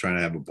just trying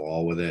to have a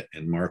ball with it,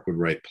 and Mark would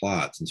write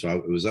plots. And so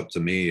it was up to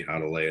me how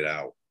to lay it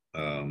out.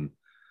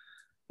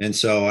 And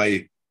so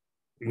I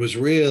was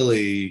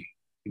really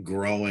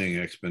growing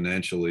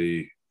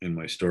exponentially in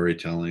my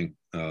storytelling,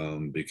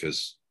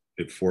 because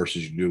it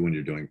forces you to do when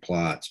you're doing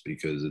plots,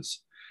 because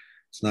it's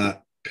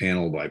not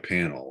panel by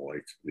panel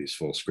like these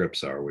full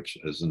scripts are, which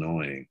is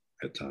annoying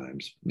at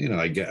times. You know,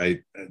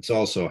 it's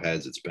also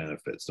has its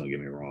benefits, don't get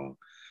me wrong,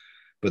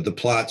 but the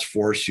plots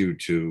force you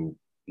to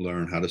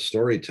learn how to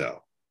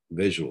storytell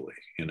visually,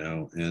 you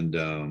know.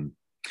 And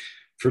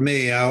for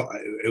me,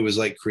 it was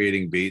like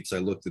creating beats. I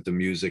looked at the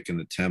music and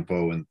the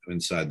tempo, and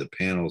inside the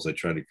panels, I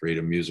tried to create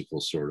a musical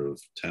sort of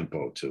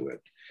tempo to it.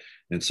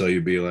 And so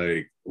you'd be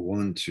like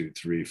 1, 2,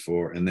 3,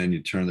 4, and then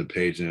you turn the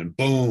page and then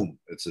boom,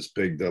 it's this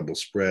big double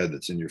spread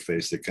that's in your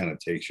face that kind of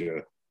takes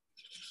you,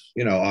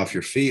 you know, off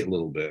your feet a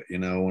little bit. You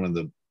know, one of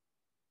the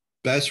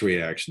best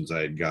reactions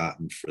I had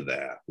gotten for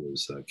that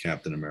was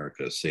Captain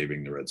America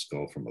saving the Red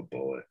Skull from a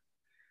bullet.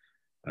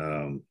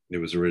 It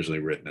was originally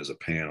written as a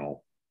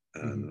panel,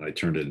 and I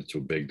turned it into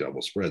a big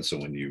double spread. So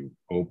when you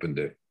opened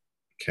it,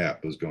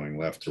 cap was going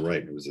left to right,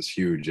 and it was this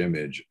huge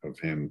image of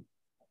him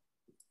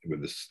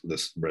with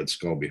this red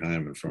skull behind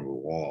him in front of a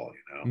wall,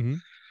 you know. Mm-hmm.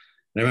 And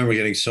I remember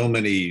getting so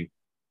many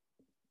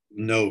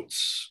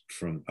notes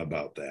from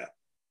about that,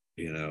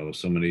 you know,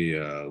 so many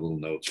little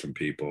notes from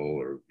people,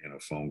 or, you know,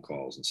 phone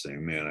calls and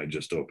saying, man, I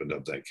just opened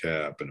up that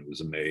cap and it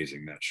was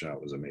amazing, that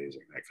shot was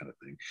amazing, that kind of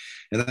thing.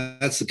 And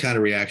that's the kind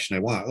of reaction I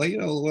want. Like, you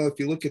know, well, if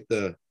you look at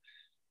the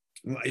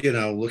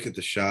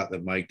shot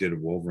that Mike did of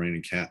Wolverine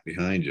and Cap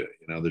behind you,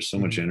 you know, there's so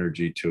much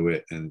energy to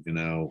it. And, you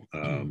know,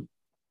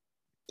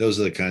 those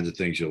are the kinds of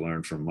things you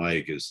learn from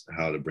Mike, is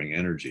how to bring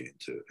energy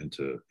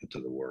into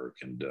the work.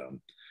 And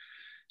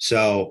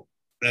so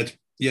that's,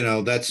 you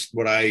know, that's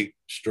what I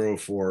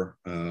strove for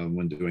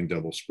when doing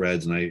double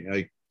spreads. And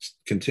I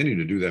continue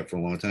to do that for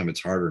a long time.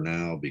 It's harder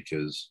now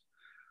because,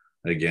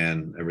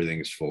 again, everything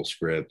is full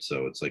script.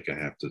 So it's like I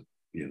have to,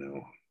 you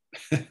know,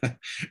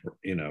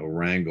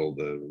 wrangle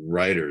the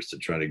writers to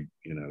try to,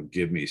 you know,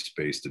 give me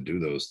space to do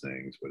those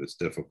things, but it's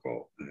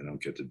difficult. I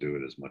don't get to do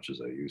it as much as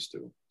I used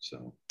to.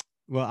 So.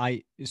 Well,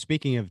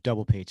 speaking of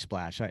double page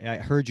splash, I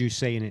heard you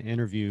say in an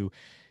interview,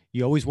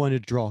 you always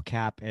wanted to draw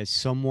Cap as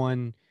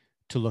someone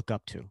to look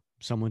up to,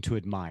 someone to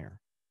admire.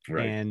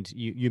 Right. And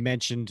you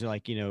mentioned,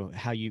 like, you know,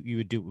 how you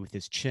would do it with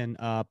his chin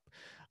up.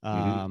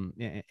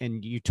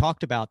 And you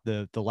talked about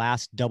the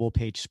last double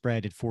page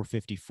spread at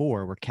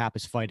 454, where Cap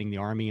is fighting the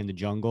army in the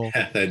jungle.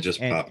 That just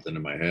popped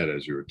into my head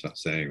as you were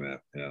saying that.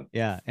 Yeah.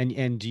 Yeah.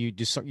 And you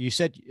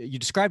said you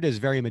described it as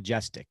very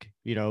majestic,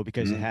 you know,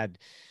 because it had,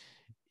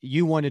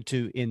 you wanted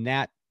to, in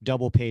that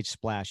double page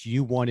splash,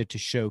 you wanted to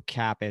show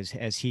Cap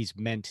as he's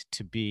meant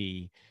to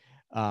be,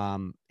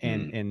 and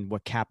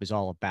what Cap is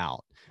all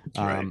about.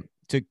 Right.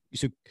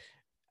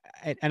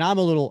 And I'm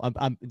a little,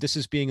 this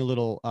is being a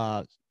little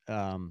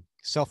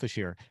selfish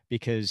here,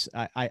 because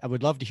I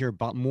would love to hear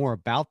more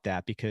about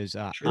that, because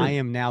Sure. I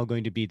am now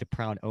going to be the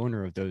proud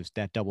owner of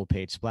that double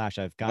page splash.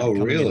 I've got it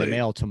coming in the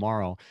mail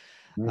tomorrow.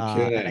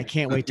 Okay. And I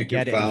can't wait to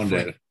get it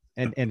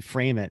and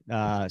frame it.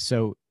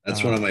 So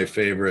that's one of my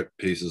favorite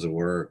pieces of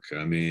work.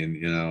 I mean,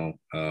 you know,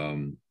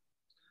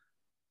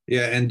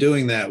 yeah, and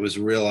doing that was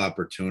a real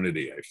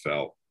opportunity. I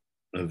felt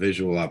a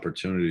visual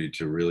opportunity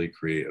to really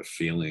create a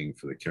feeling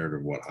for the character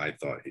of what I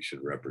thought he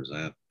should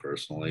represent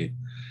personally.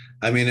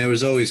 I mean, it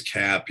was always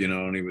Cap, you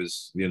know, and he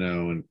was, you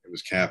know, and it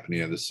was Cap and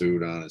he had the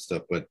suit on and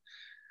stuff, but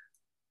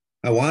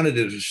I wanted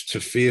it to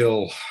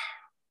feel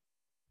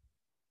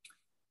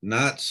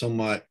not so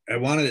much, I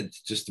wanted it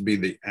just to be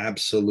the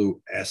absolute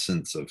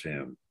essence of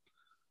him.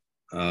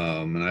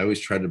 And I always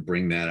tried to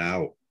bring that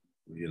out,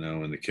 you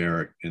know, in the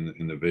character, in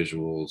the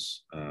visuals.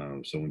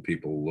 So when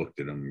people looked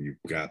at him, you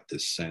got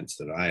this sense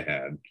that I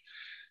had.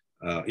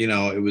 You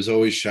know, it was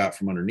always shot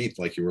from underneath,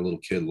 like you were a little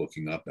kid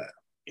looking up at him,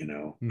 you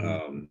know.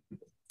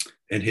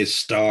 And his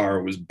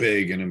star was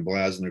big and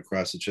emblazoned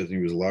across the chest. And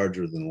he was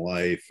larger than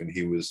life, and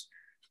he was,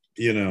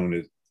 you know,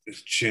 and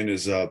his chin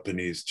is up, and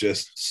he's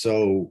just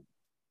so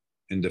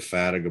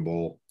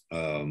indefatigable.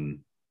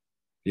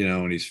 You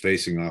know, and he's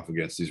facing off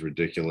against these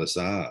ridiculous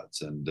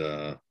odds. And,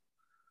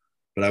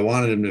 but I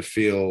wanted him to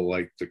feel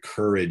like the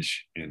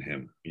courage in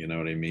him, you know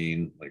what I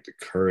mean? Like the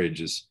courage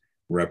is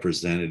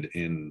represented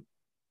in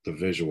the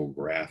visual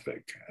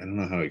graphic. I don't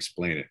know how to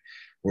explain it,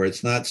 where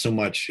it's not so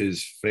much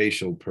his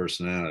facial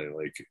personality,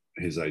 like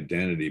his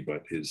identity,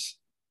 but his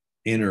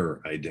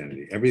inner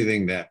identity,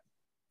 everything that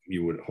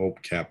you would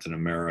hope Captain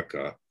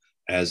America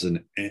as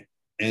an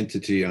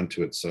entity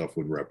unto itself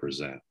would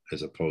represent,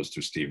 as opposed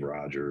to Steve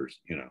Rogers,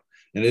 you know.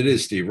 And it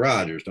is Steve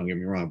Rogers, don't get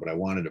me wrong, but I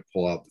wanted to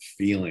pull out the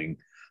feeling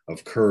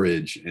of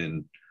courage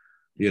and,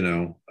 you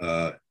know,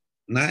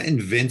 not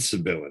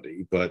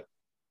invincibility, but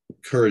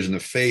courage in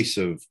the face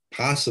of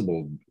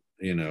possible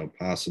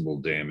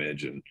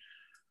damage, and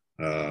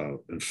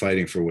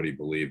fighting for what he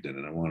believed in.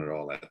 And I wanted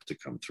all that to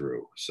come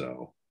through.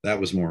 So that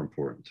was more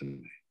important to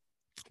me.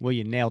 Well,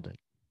 you nailed it.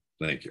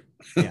 Thank you.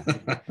 Yeah.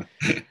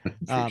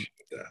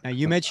 Now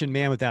you mentioned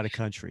Man Without a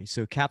Country.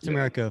 So Captain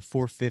America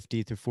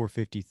 450 through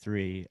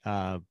 453,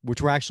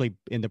 which we're actually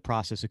in the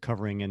process of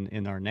covering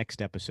in our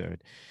next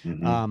episode.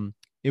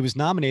 It was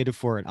nominated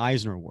for an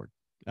Eisner Award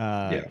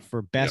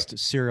for Best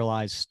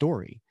Serialized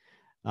Story.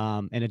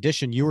 In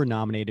addition, you were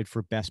nominated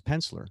for Best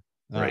Penciler,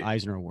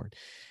 Eisner Award.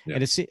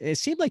 And it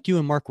seemed like you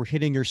and Mark were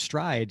hitting your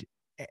stride,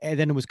 and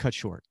then it was cut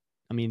short.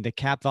 I mean, the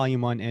Cap Volume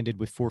 1 ended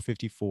with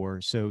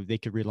 454, so they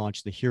could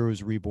relaunch the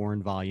Heroes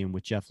Reborn volume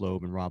with Jeff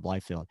Loeb and Rob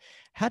Liefeld.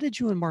 How did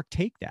you and Mark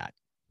take that?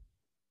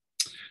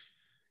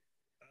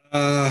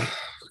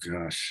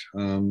 Gosh.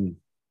 I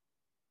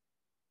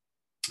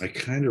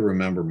kind of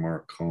remember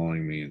Mark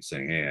calling me and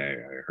saying, hey,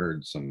 I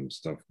heard some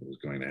stuff that was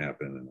going to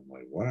happen. And I'm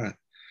like, what?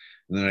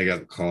 And then I got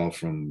the call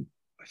from,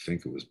 I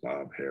think it was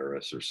Bob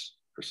Harris or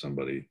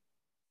somebody,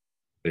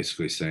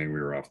 basically saying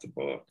we were off the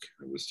book.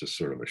 It was just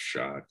sort of a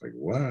shock. Like,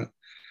 what?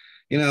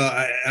 You know,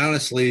 I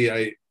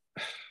honestly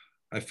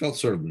felt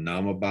sort of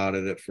numb about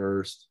it at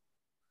first.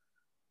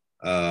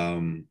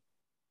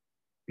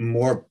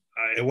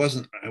 I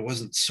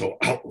wasn't so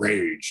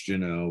outraged,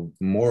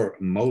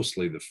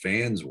 mostly the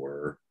fans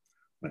were,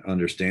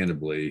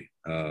 understandably,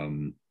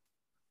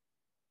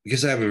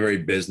 because I have a very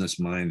business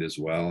mind as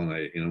well.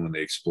 And when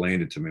they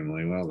explained it to me, I'm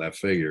like, well, that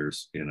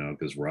figures,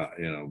 because,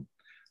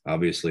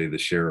 obviously the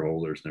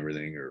shareholders and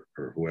everything,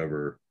 or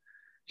whoever,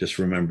 just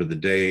remember the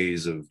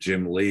days of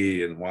Jim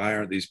Lee, and why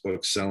aren't these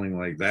books selling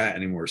like that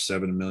anymore?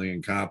 7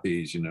 million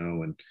copies,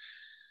 and,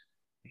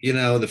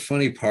 the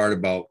funny part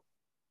about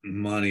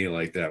money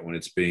like that when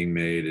it's being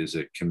made is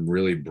it can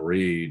really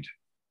breed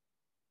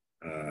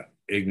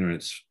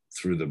ignorance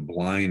through the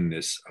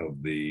blindness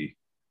of the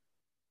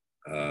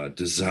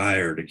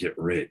desire to get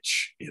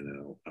rich,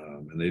 and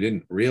they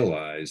didn't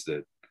realize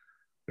that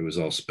it was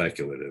all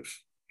speculative,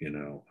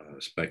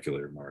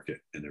 speculative market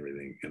and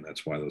everything, and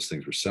that's why those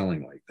things were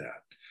selling like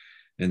that.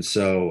 And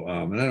so,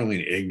 and I don't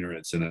mean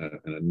ignorance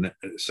in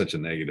such a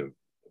negative,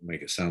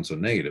 make it sound so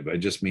negative. I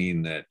just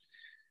mean that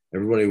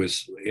everybody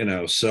was,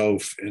 so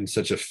in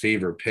such a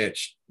fever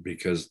pitch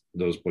because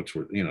those books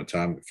were,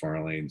 Todd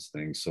McFarlane's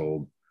thing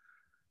sold,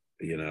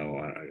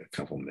 a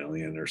couple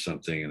million or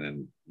something. And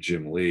then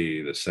Jim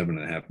Lee, the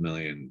 7.5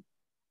 million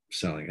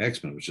selling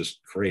X-Men was just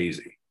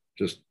crazy,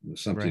 just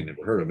something you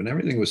never heard of. And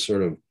everything was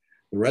sort of,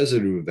 the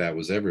residue of that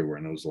was everywhere.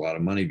 And there was a lot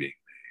of money being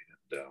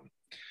made. And,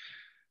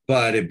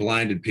 but it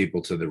blinded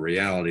people to the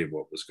reality of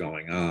what was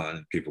going on.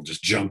 And people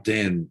just jumped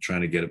in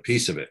trying to get a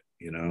piece of it,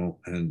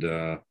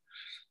 and,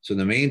 so in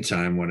the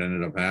meantime, what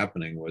ended up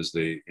happening was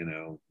they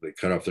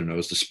cut off their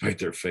nose to spite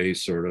their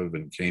face, sort of,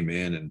 and came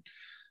in and,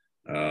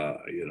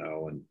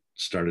 and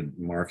started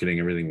marketing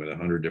everything with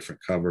 100 different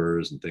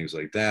covers and things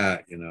like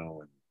that,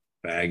 and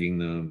bagging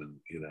them,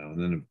 and, and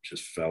then it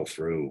just fell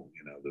through,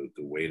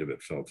 the weight of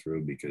it fell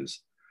through because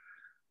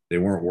they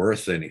weren't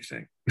worth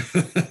anything,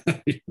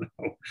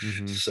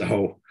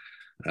 So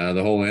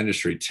the whole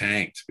industry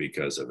tanked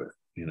because of it.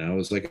 It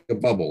was like a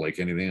bubble, like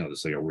anything else.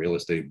 It's like a real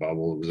estate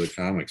bubble. It was a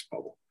comics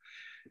bubble.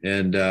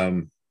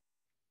 And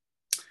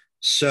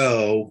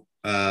so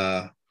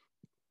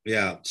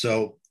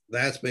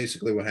that's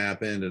basically what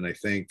happened. And I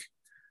think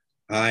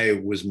I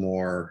was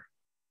more,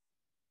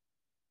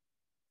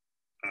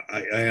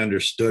 I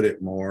understood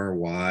it more,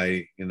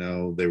 why,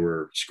 they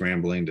were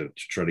scrambling to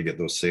try to get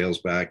those sales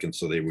back. And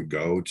so they would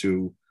go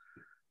to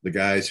the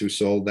guys who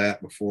sold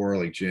that before,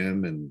 like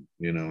Jim and,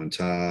 and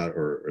Todd,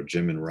 or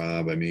Jim and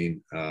Rob, I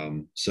mean.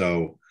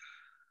 So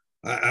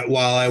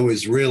while I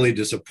was really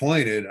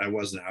disappointed, I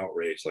wasn't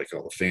outraged like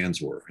all the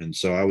fans were. And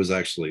so I was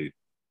actually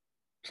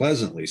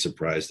pleasantly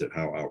surprised at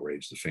how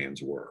outraged the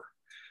fans were.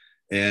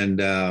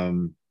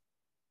 And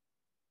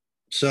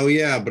so,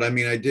 yeah, but I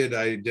mean, I did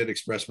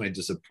express my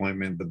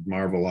disappointment, but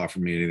Marvel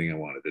offered me anything I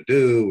wanted to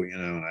do,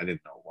 and I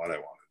didn't know what I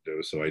wanted to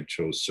do. So I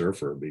chose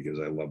Surfer because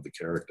I loved the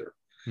character.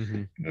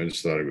 I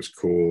just thought it was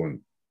cool.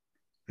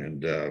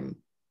 And I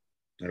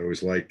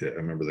always liked it. I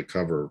remember the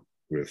cover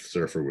with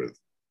Surfer with,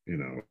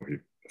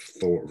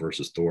 Thor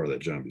versus Thor that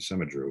John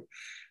Buscema drew,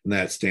 and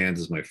that stands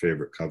as my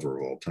favorite cover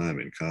of all time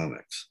in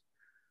comics.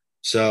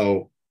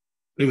 So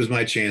it was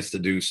my chance to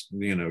do,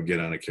 get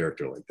on a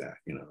character like that,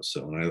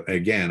 So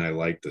I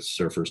like the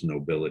Surfer's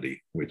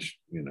nobility, which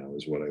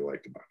is what I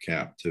liked about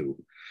Cap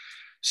too.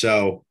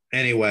 So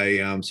anyway,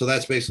 so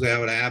that's basically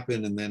how it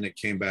happened, and then it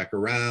came back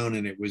around,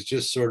 and it was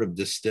just sort of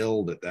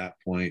distilled at that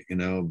point,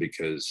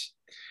 because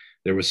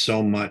there was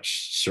so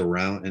much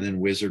surround, and then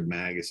Wizard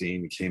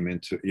magazine came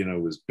into,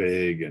 it was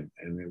big, and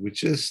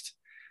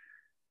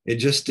it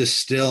just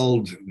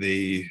distilled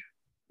the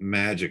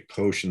magic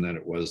potion that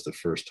it was the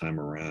first time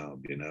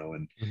around,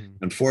 and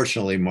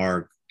unfortunately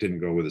Mark didn't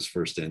go with his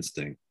first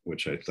instinct,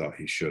 which I thought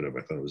he should have.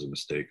 I thought it was a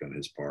mistake on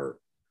his part,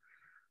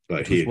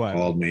 but he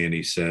called me and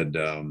he said,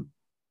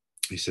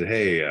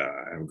 hey,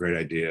 I have a great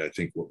idea. I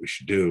think what we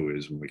should do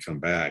is when we come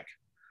back,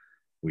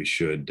 we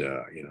should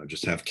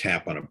just have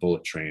Cap on a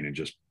bullet train and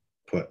just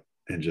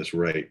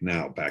write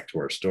now back to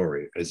our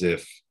story, as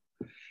if.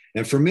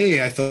 And for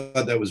me, I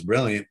thought that was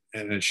brilliant,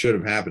 and it should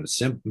have happened.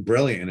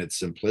 Brilliant in its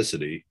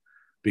simplicity,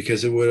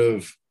 because it would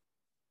have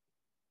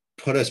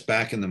put us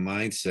back in the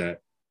mindset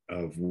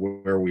of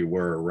where we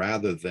were,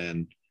 rather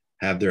than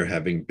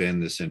having been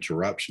this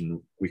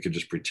interruption. We could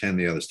just pretend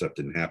the other stuff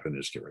didn't happen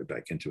and just get right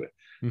back into it.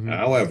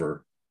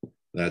 However,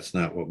 that's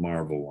not what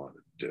Marvel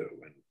wanted to do,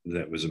 and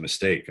that was a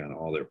mistake on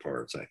all their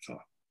parts, I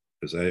thought.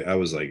 Because I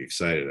was like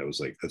excited. I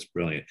was like, that's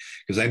brilliant.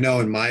 Because I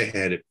know in my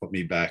head, it put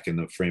me back in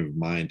the frame of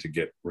mind to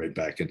get right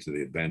back into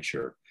the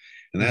adventure.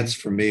 And that's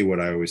for me what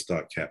I always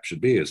thought Cap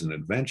should be, as an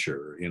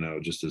adventure,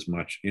 just as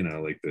much,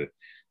 like the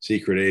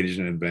secret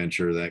agent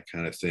adventure, that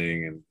kind of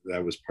thing. And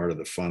that was part of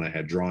the fun I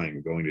had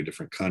drawing, going to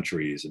different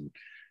countries and,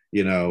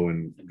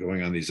 and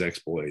going on these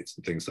exploits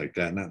and things like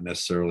that. Not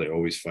necessarily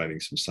always fighting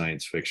some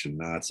science fiction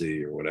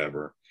Nazi or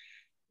whatever,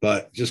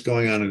 but just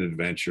going on an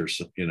adventure,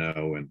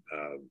 and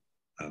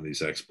on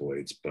these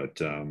exploits.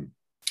 But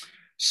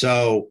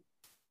so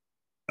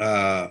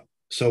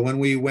when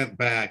we went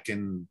back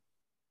in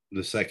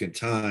the second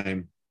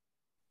time,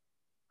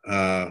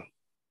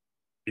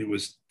 it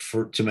was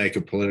to make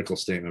a political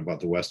statement about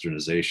the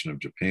westernization of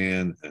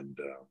Japan, and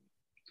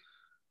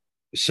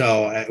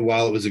So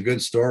while it was a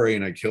good story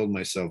and I killed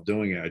myself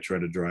doing it, I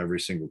tried to draw every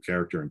single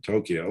character in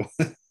Tokyo.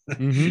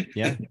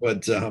 Yeah.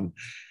 But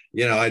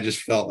you know, I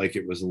just felt like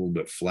it was a little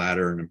bit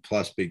flatter, and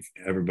plus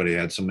everybody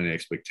had so many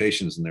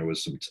expectations, and there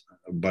was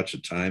a bunch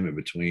of time in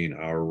between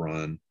our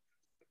run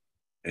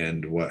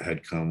and what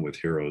had come with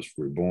Heroes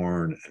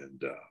Reborn,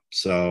 and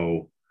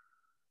so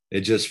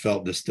it just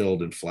felt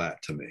distilled and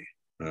flat to me.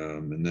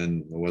 And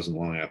then it wasn't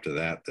long after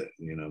that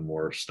you know,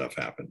 more stuff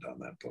happened on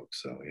that book.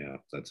 So yeah,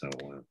 that's how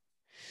it went.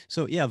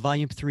 So yeah,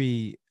 volume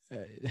 3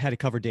 had a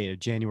cover date of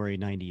January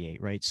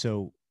 98, right?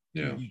 So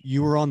Yeah.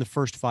 you were on the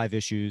first 5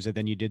 issues, and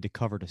then you did the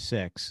cover to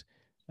 6.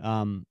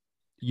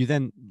 You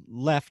then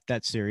left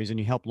that series and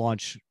you helped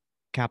launch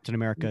Captain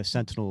America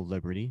Sentinel of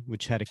Liberty,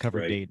 which had a cover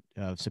Right. date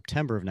of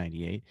September of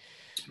 98.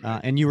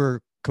 Right. And you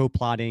were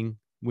co-plotting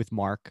with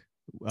Mark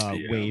Yeah.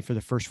 Waid for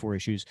the first 4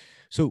 issues.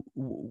 So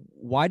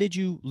why did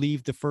you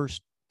leave the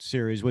first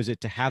series? Was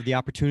it to have the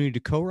opportunity to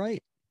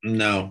co-write?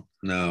 No,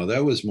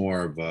 that was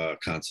more of a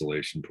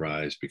consolation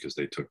prize because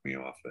they took me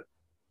off it.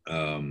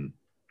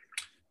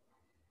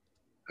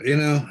 You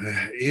know,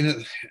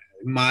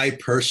 my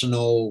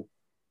personal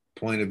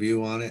point of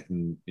view on it,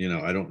 and you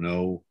know, I don't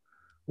know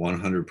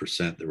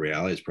 100% the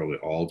reality is probably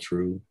all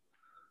true,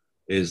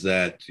 is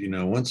that, you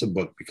know, once a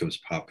book becomes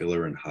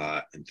popular and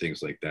hot and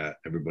things like that,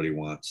 everybody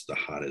wants the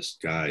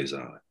hottest guys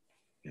on it,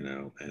 you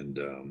know, and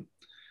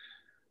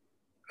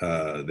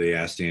they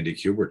asked Andy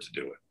Kubert to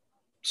do it.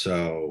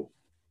 So,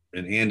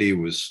 and Andy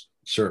was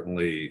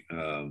certainly,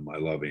 I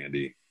love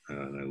Andy,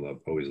 and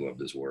always loved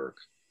his work.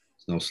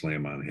 There's no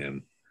slam on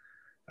him.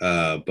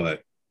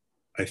 But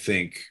I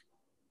think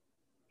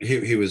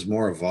he was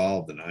more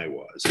evolved than I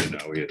was. You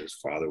know, his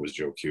father was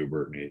Joe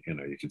Kubert, and you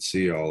know, you could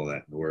see all of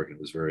that in the work. It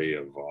was very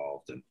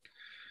evolved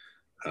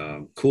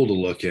and cool to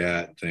look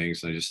at and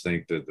things. And I just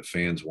think that the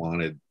fans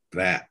wanted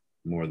that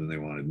more than they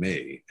wanted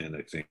me. And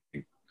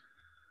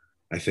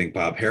I think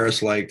Bob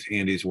Harris liked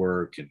Andy's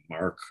work, and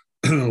Mark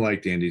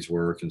liked Andy's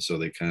work. And so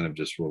they kind of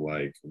just were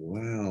like,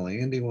 well,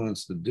 Andy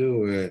wants to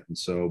do it. And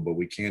so, but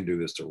we can't do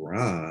this to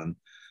Ron.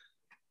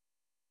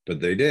 But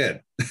they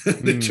did.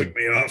 They took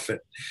me off it.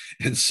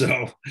 And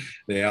so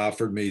they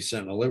offered me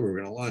Sentinel Liberty.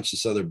 We're going to launch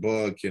this other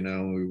book. You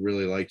know, we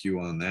really like you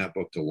on that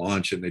book to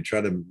launch it. And they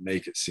try to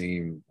make it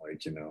seem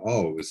like, you know,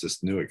 oh, it was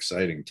this new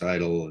exciting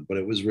title. But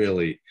it was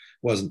really,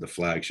 wasn't the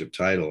flagship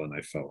title. And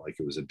I felt like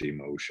it was a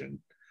demotion.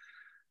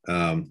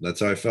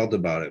 That's how I felt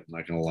about it. I'm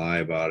not going to lie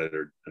about it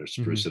or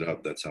spruce it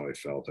up. That's how I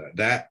felt.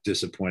 That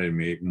disappointed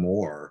me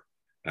more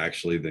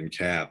actually than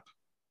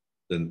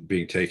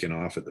being taken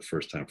off it the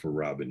first time for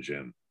Rob and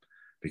Jim,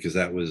 because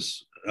that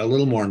was a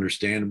little more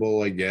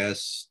understandable, I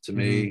guess, to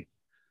me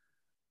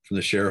from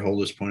the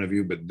shareholders' point of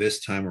view. But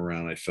this time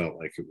around, I felt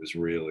like it was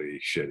really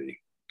shitty.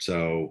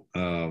 So,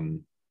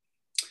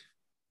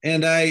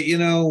 and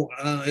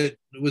it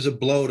was a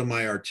blow to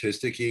my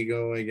artistic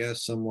ego, I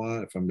guess,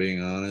 somewhat, if I'm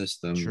being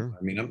honest. Sure.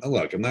 I mean,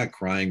 look, I'm not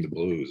crying the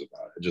blues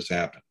about it. It just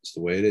happened. It's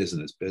the way it is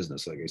in this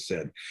business, like I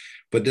said.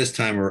 But this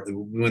time,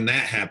 when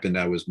that happened,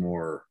 I was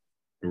more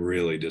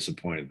really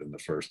disappointed than the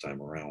first time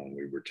around when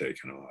we were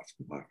taken off,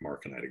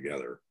 Mark and I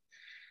together.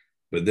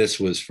 But this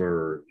was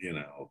for, you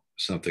know,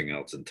 something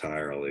else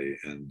entirely.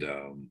 And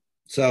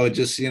so it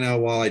just, you know,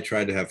 while I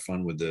tried to have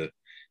fun with the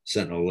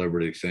Sentinel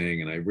Liberty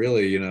thing, and I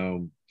really, you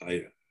know,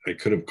 I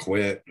could have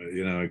quit,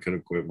 you know, I could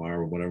have quit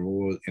Marvel, whatever,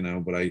 you know,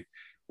 but I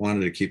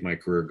wanted to keep my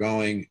career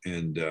going.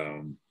 And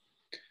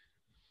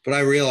but I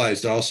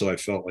realized also I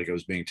felt like I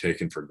was being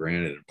taken for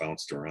granted and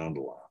bounced around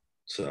a lot.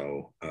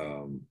 So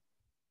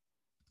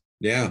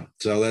yeah,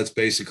 so that's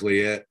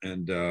basically it.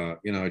 And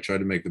you know, I tried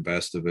to make the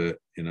best of it,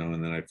 you know,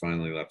 and then I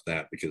finally left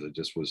that because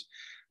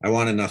I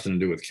wanted nothing to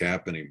do with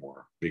Cap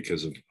anymore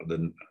because of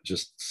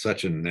just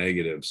such a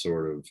negative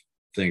sort of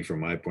thing from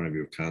my point of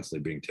view of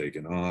constantly being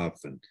taken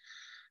off. And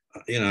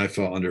you know, I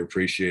felt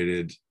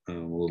underappreciated a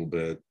little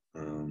bit,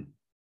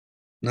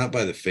 not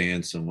by the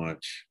fans so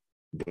much,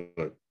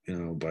 but you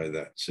know, by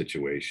that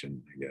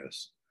situation, I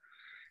guess.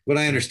 But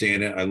I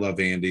understand it. I love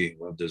Andy,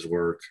 loved his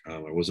work. I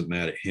wasn't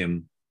mad at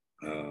him.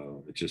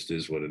 It just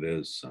is what it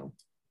is. So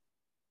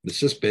it's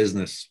just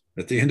business.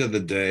 At the end of the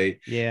day,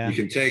 you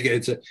can take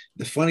it.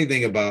 The funny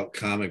thing about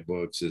comic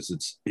books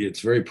is it's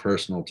very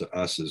personal to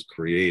us as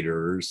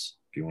creators,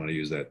 if you want to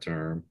use that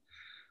term,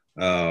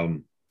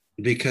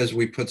 because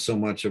we put so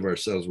much of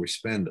ourselves. We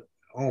spend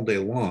all day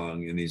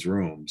long in these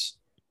rooms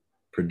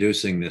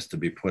producing this to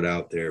be put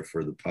out there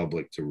for the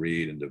public to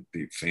read and to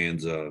be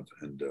fans of,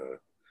 and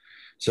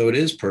so it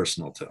is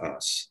personal to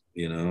us,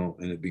 you know,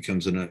 and it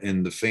becomes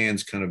and the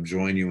fans kind of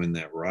join you in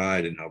that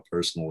ride and how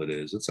personal it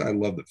is. I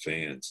love the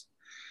fans,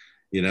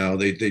 you know,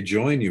 they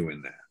join you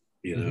in that,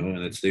 you know, and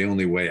it's the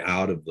only way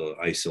out of the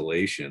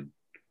isolation.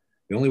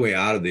 The only way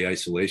out of the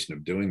isolation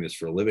of doing this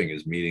for a living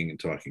is meeting and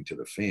talking to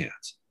the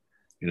fans,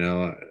 you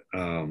know.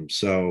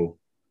 So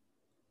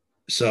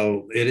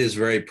it is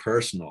very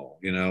personal,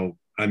 you know.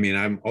 I mean,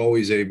 I'm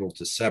always able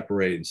to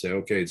separate and say,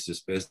 okay, it's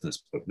just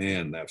business, but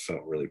man, that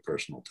felt really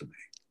personal to me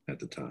at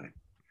the time.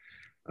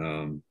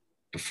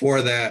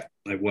 Before that,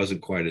 it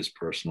wasn't quite as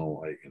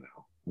personal. You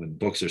know, when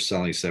books are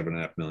selling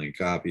 7.5 million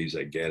copies,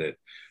 I get it.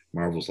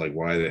 Marvel's like,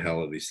 why the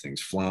hell are these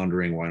things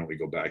floundering? Why don't we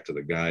go back to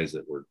the guys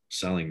that were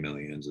selling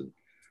millions? And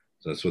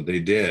so that's what they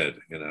did,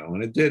 you know,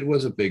 and it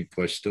was a big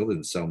push. Still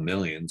didn't sell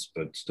millions,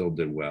 but still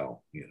did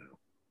well, you know,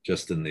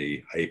 just in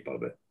the hype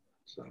of it.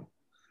 So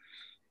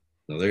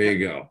there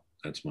you go.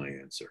 That's my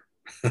answer.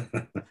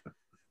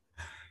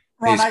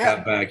 Ron, hey,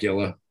 Scott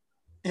Bakula.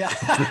 Yeah.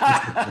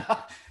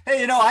 Hey,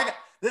 you know,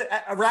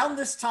 around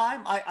this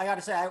time, I got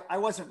to say, I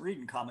wasn't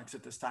reading comics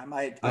at this time.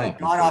 I had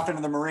gone off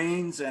into the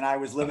Marines, and I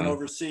was living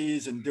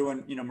overseas and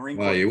doing, you know, Marine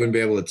Corps. Well, you wouldn't be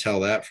able to tell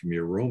that from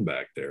your room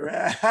back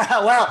there.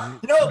 Well,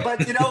 you know,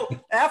 but, you know,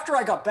 after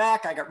I got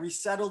back, I got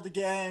resettled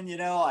again. You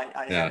know,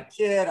 I had a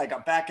kid. I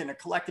got back into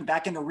collecting,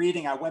 back into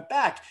reading. I went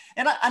back.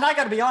 And I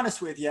got to be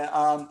honest with you,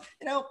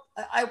 you know,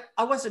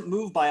 I wasn't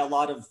moved by a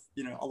lot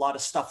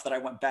of stuff that I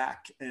went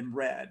back and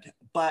read,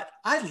 but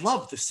I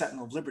love the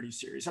Sentinel of Liberty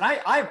series. And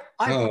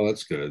oh,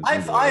 that's good.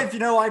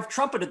 I've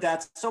trumpeted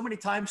that so many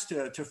times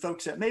to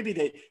folks that maybe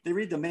they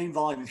read the main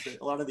volumes, but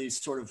a lot of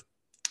these sort of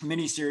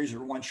mini series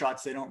or one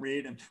shots they don't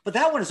read. But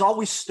that one has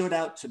always stood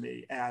out to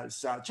me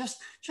as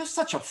just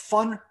such a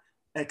fun,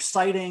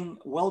 exciting,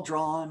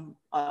 well-drawn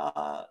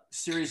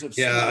series of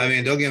stories. I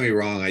mean, don't get me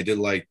wrong, I did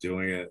like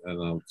doing it,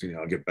 and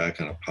I'll get back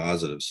on a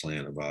positive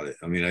slant about it.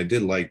 I mean, I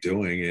did like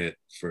doing it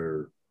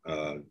for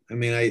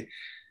I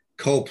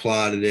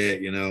co-plotted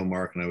it, you know.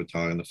 Mark and I would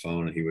talk on the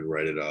phone and he would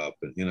write it up,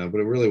 and you know,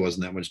 but it really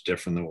wasn't that much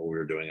different than what we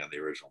were doing on the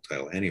original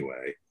title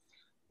anyway,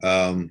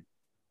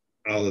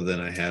 other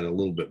than I had a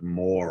little bit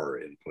more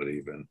input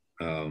even,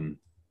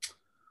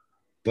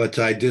 but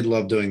I did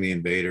love doing the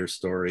Invader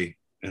story,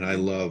 and I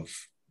love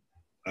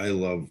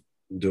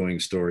doing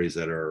stories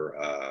that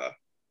are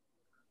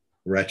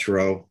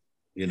retro,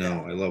 you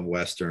know. I love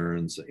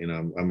Westerns, you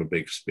know. I'm a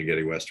big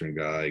spaghetti Western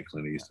guy,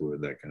 Clint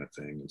Eastwood, that kind of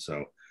thing. And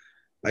so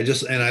I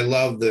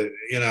love the,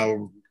 you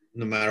know,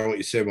 no matter what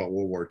you say about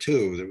World War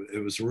II,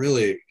 it was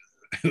really,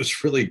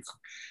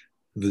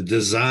 the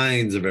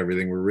designs of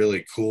everything were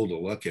really cool to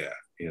look at,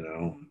 you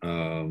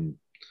know.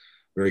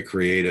 Very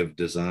creative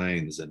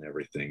designs and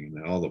everything,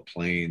 and all the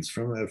planes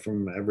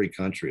from every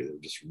country. They're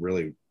just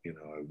really, you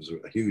know, I was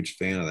a huge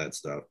fan of that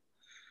stuff.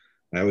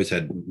 I always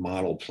had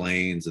model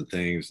planes and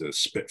things, the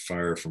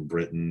Spitfire from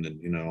Britain,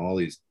 and you know, all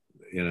these,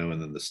 you know,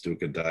 and then the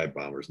Stuka dive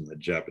bombers and the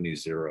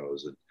Japanese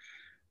Zeros, and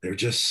they're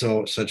just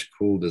such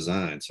cool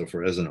designs. So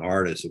as an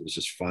artist, it was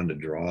just fun to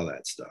draw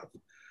that stuff.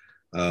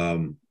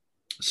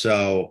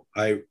 So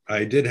I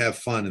did have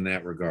fun in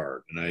that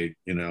regard, and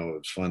you know, it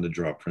was fun to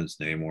draw Prince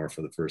Namor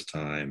for the first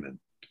time, and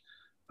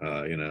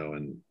you know,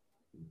 and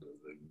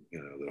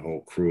you know, the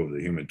whole crew of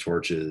the Human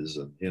Torches,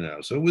 and you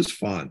know, so it was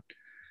fun.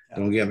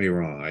 Don't get me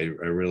wrong, I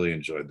really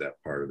enjoyed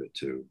that part of it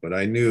too. But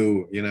I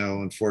knew, you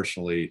know,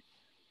 unfortunately,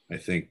 I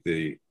think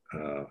the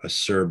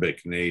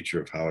acerbic nature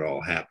of how it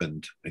all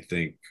happened, I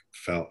think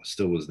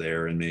still was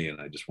there in me,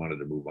 and I just wanted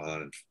to move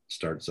on and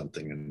start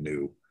something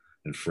new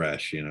and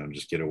fresh, you know, and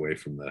just get away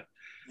from the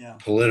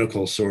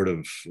political sort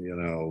of, you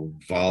know,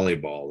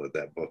 volleyball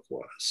that book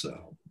was.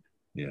 So,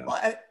 yeah.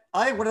 Well,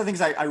 one of the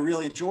things I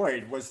really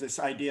enjoyed was this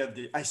idea of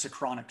the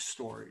isochronic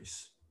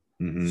stories,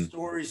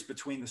 stories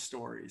between the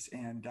stories,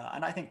 and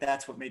I think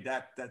that's what made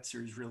that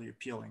series really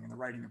appealing, and the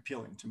writing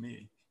appealing to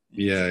me.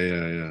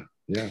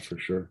 Yeah, for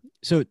sure.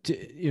 So,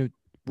 you know,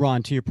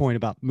 Ron, to your point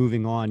about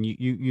moving on,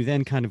 you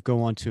then kind of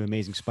go on to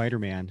Amazing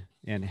Spider-Man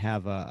and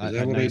have a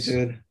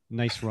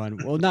nice run.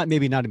 Well, not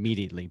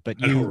immediately, but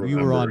you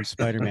were on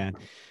Spider-Man.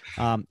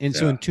 And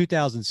so in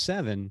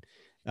 2007,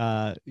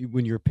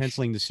 when you were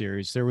penciling the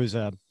series, there was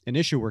an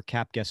issue where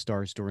Cap guest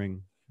stars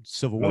during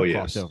Civil War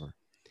crossover.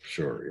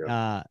 Sure.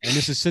 Yeah. And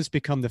this has since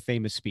become the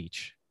famous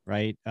speech,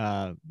 right?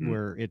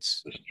 Where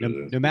it's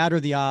no matter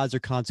the odds or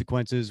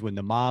consequences, when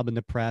the mob and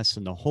the press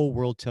and the whole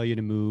world tell you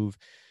to move,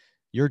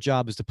 your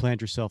job is to plant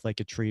yourself like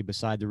a tree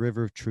beside the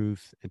river of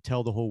truth and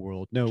tell the whole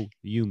world, no,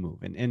 you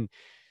move. And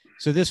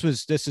so this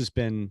has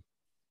been,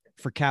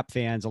 for Cap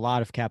fans, a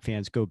lot of Cap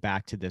fans go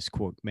back to this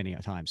quote many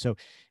a time. So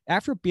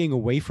after being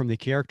away from the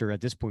character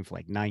at this point for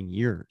like 9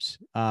 years,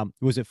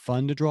 was it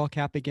fun to draw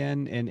Cap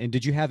again? And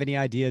did you have any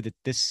idea that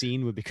this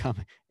scene would become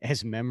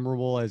as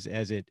memorable as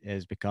it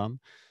has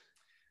become?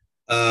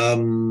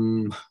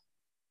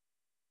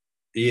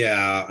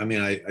 Yeah, I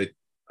mean,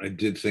 I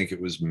did think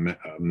it was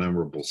a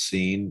memorable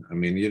scene. I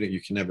mean,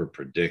 you can never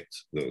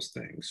predict those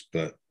things,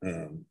 but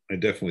I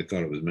definitely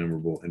thought it was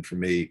memorable. And for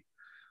me,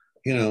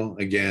 you know,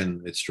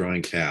 again, it's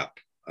drawing Cap.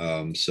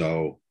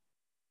 So,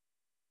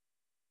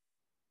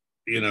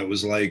 you know, it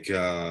was like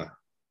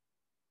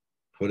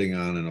putting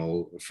on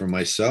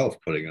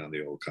putting on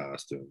the old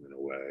costume in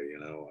a way, you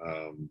know.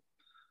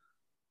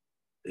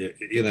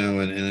 You know,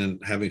 and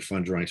having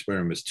fun drawing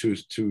Spider-Man is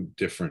two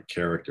different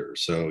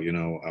characters. So, you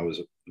know, I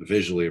was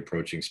visually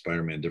approaching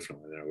Spider-Man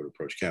differently than I would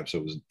approach Cap. So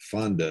it was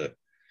fun to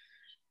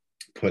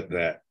put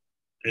that,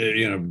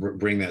 you know,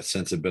 bring that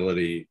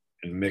sensibility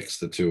and mix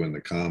the two in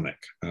the comic.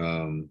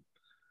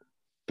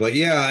 But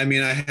yeah, I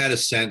mean, I had a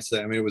sense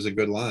that, I mean, it was a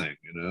good line,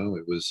 you know,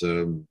 it was,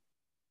 you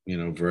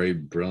know, very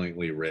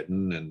brilliantly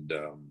written, and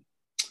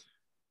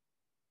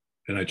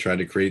and I tried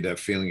to create that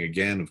feeling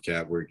again of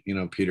Cap, where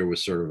Peter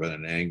was sort of at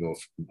an angle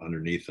from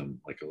underneath him,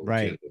 like a little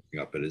kid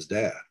looking up at his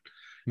dad.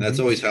 And that's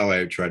always how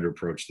I tried to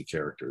approach the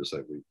characters.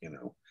 Like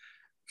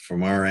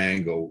from our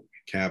angle,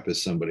 Cap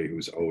is somebody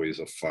who's always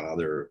a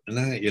father, and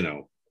that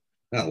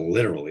not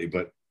literally,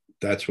 but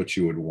that's what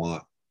you would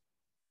want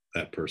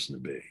that person to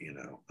be.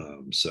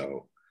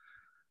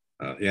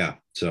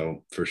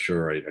 So for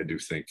sure, I do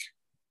think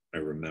I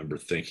remember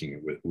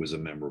thinking it was a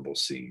memorable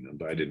scene,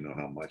 but I didn't know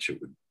how much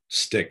it would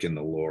stick in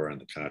the lore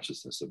and the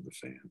consciousness of the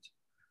fans.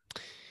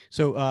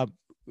 So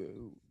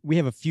we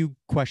have a few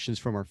questions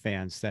from our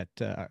fans that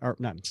are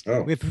not.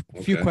 We have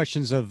a few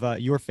questions of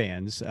your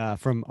fans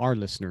from our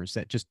listeners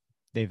that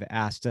they've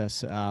asked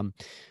us.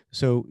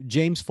 So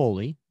James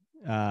Foley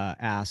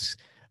asks,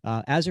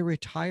 as a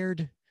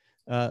retired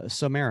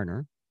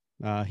submariner,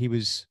 he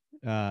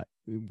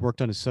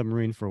worked on a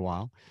submarine for a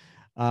while.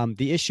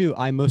 The issue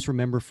I most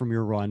remember from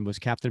your run was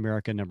Captain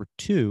America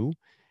 #2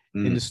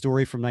 in the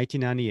story from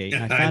 1998.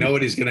 And I know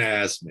what he's going to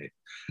ask me.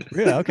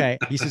 Really? Okay.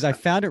 He says, I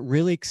found it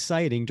really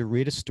exciting to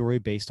read a story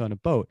based on a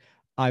boat.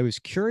 I was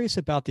curious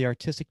about the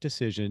artistic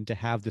decision to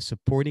have the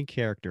supporting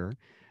character,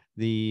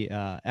 the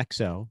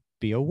XO,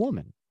 be a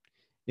woman.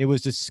 It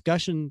was a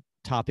discussion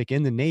topic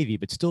in the Navy,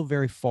 but still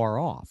very far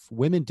off.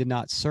 Women did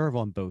not serve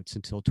on boats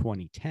until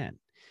 2010.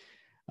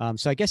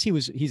 So I guess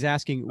he's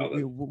asking,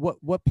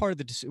 what part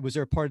of was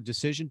there a part of the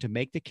decision to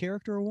make the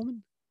character a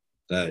woman?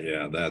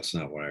 That's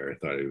not where I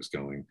thought he was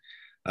going.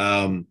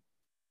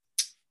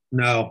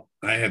 No,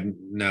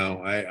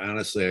 I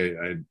honestly,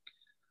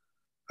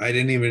 I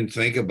didn't even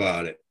think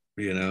about it.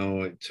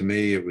 To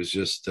me, it was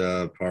just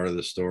part of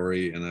the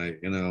story. And I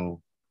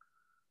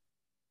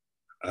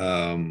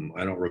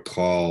don't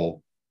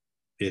recall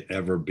it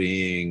ever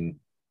being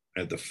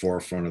at the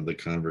forefront of the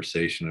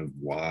conversation of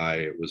why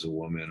it was a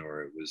woman,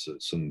 or it was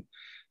some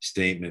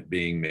statement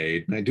being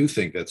made. And I do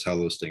think that's how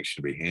those things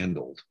should be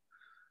handled.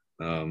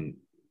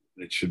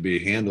 It should be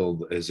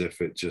handled as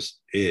if it just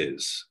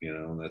is,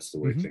 that's the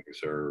way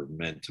things are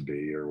meant to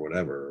be, or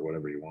whatever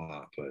you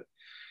want. But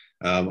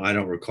I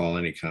don't recall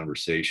any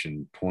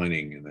conversation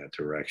pointing in that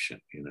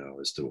direction,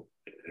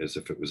 as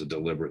if it was a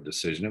deliberate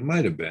decision. It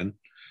might have been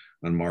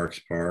on Mark's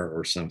part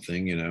or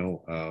something,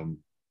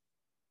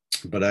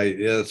 but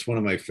it's one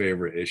of my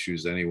favorite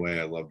issues anyway.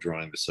 I love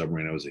drawing the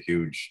submarine. I was a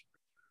huge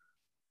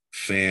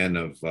fan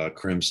of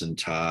Crimson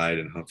Tide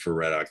and Hunt for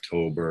Red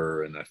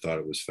October, and I thought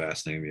it was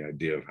fascinating, the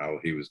idea of how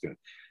he was going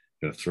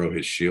to throw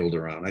his shield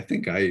around. I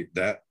think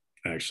that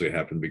actually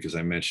happened because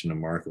I mentioned to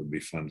Mark it would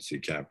be fun to see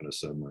Cap in a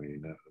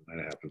submarine. That might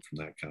have happened from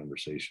that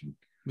conversation.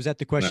 Was that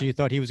the question you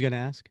thought he was going to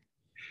ask?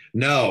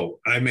 No,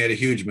 I made a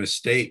huge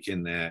mistake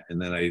in that,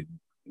 and then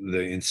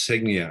the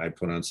insignia I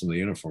put on some of the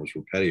uniforms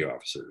were petty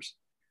officers.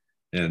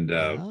 And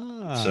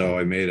so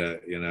I made a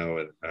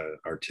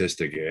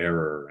artistic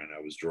error, and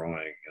I was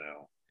drawing,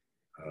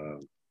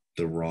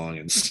 the wrong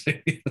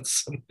insignia on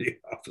some of the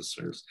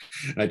officers.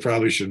 I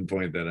probably shouldn't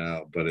point that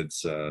out, but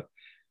it's,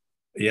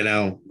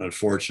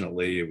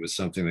 unfortunately, it was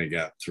something that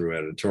got through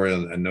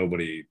editorial, and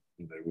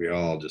we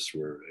all just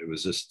were. It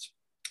was just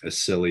a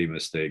silly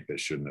mistake that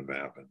shouldn't have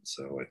happened.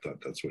 So I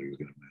thought that's what he was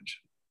going to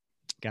mention.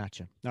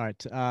 Gotcha. All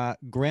right.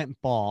 Grant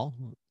Ball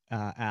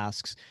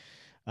asks,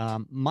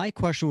 my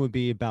question would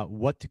be about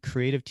what the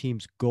creative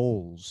team's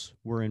goals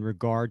were in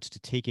regards to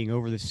taking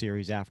over the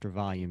series after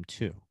Volume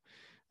 2.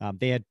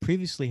 They had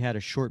previously had a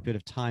short bit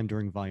of time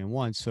during Volume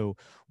 1, so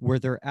were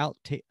their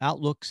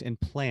outlooks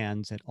and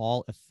plans at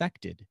all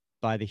affected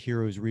by the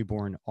Heroes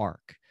Reborn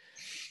arc?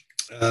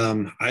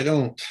 I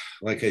don't,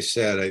 like I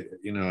said,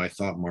 I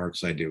thought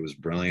Mark's idea was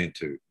brilliant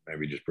to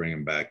maybe just bring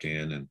him back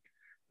in and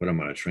put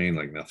him on a train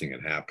like nothing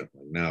had happened.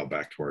 Like, now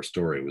back to our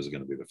story was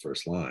going to be the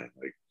first line.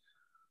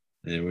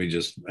 And we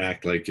just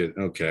act like it.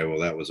 Okay, well,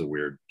 that was a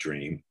weird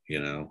dream,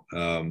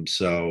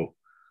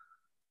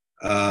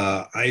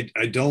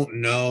 I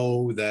don't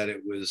know that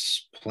it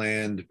was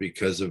planned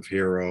because of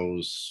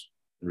Heroes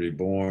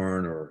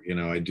Reborn, or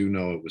I do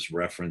know it was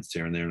referenced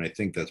here and there, and I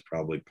think that's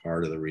probably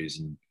part of the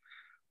reason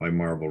why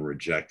Marvel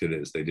rejected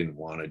it, is they didn't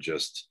want to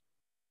just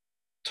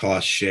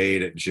toss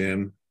shade at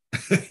Jim,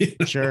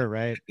 sure,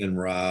 right, and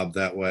Rob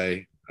that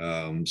way.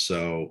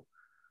 So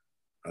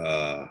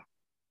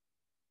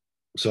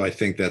I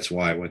think that's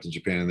why I went to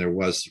Japan, and there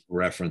was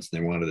reference,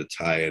 and they wanted to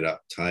tie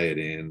it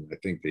in. I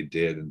think they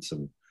did in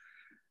some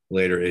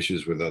later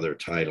issues with other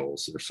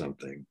titles or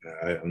something.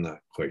 I'm not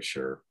quite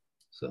sure.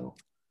 So,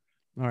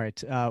 all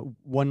right.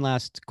 One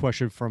last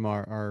question from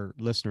our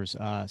listeners.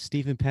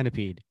 Stephen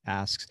Penipede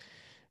asks,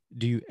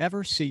 do you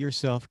ever see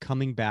yourself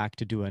coming back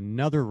to do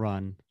another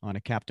run on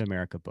a Captain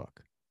America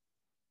book?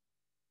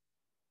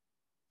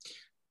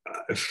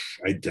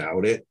 I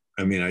doubt it.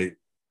 I mean,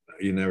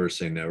 you never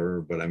say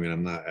never, but I mean,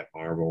 I'm not at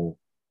Marvel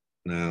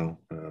now.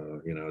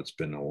 It's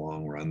been a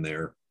long run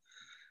there.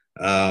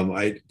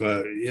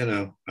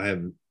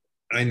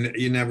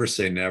 You never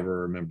say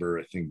never. Remember,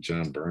 I think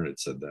John Byrne had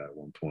said that at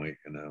one point,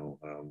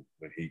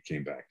 when he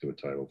came back to a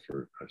title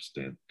for a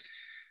stint.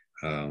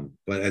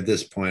 But at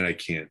this point, I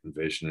can't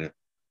envision it.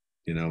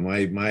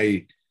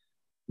 My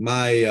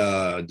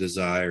my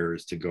desire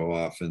is to go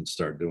off and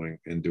start doing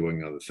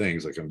other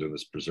things. Like I'm doing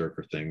this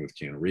Berserker thing with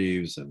Keanu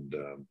Reeves, and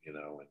you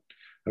know, and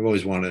I've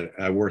always wanted.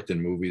 I worked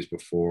in movies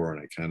before,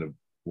 and I kind of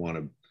want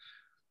to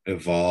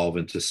evolve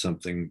into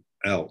something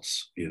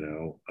else. You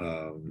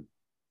know,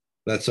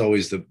 that's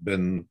always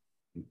been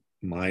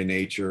my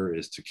nature,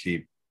 is to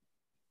keep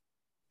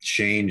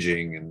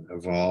changing and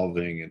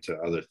evolving into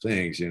other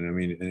things. You know, I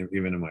mean,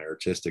 even in my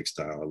artistic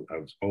style, I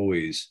was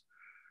always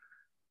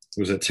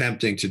was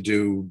attempting to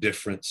do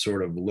different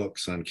sort of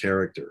looks on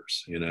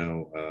characters, you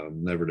know,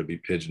 never to be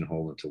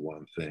pigeonholed into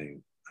one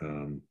thing.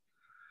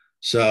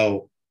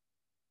 So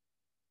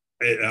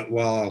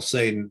while I'll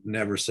say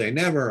never,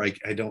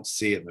 I don't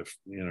see it in the,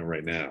 you know,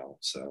 right now.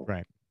 So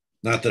Right.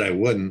 Not that I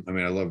wouldn't. I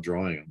mean, I love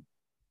drawing them.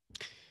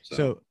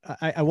 So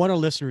I want our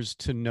listeners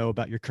to know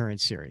about your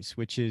current series,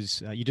 which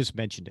is you just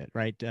mentioned it,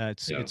 right?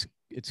 It's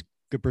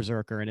Good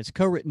Berserker, and it's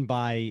co-written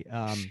by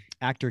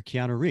actor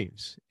Keanu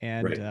Reeves,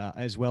 and Right.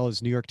 As well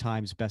as New York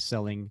Times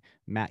bestselling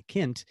Matt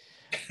Kint.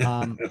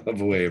 I love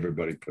the way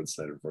everybody puts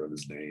that in front of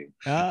his name.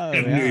 Oh,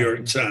 New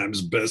York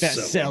Times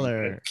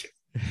bestseller.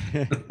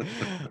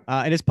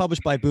 And it's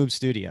published by Boom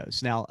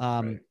Studios. Now,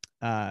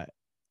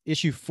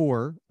 issue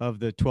 4 of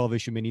the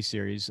 12-issue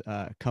miniseries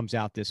comes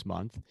out this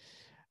month.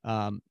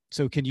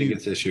 So can you? I think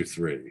it's issue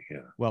 3. Yeah.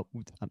 Well,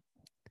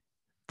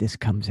 this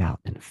comes out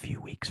in a few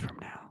weeks from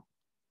now.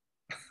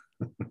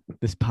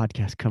 This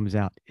podcast comes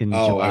out in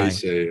July. I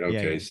see.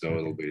 Okay, yeah. So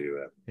it'll be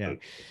that. Yeah.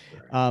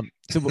 Okay.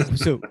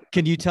 So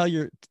can you tell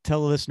the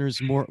listeners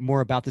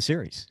more about the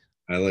series?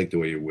 I like the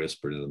way you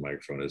whisper to the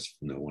microphone, as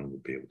no one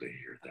would be able to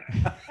hear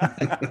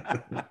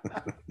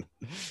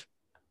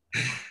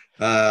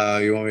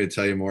that. You want me to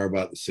tell you more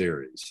about the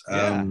series?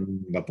 Yeah.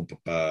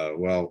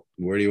 Well,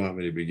 where do you want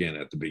me to begin?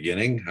 At the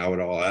beginning, how it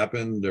all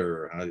happened,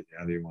 or how do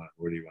you want?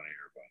 Where do you want to hear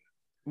about it?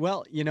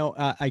 Well, you know,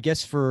 I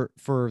guess for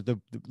the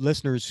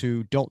listeners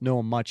who don't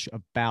know much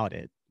about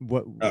it,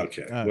 what?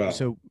 Okay. Well.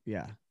 So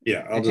yeah.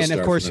 Yeah. I'll just and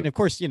of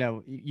course, you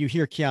know, you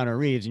hear Keanu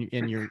Reeves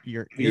and your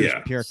ears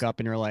perk up,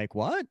 and you're like,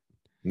 what?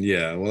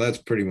 Yeah. Well, that's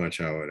pretty much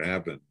how it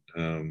happened.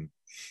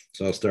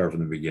 So I'll start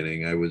from the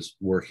beginning. I was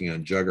working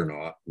on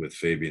Juggernaut with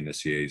Fabian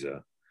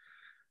Nicieza,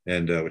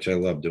 and which I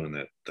loved doing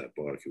that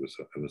book. It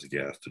was a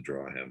gas to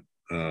draw him,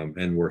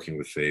 and working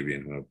with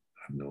Fabian, who I've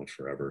known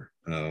forever.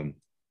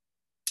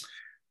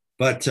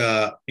 But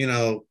you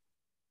know,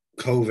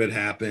 COVID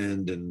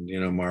happened, and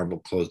you know, Marvel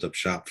closed up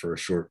shop for a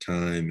short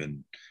time,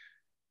 and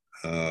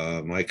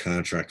my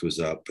contract was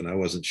up, and I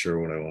wasn't sure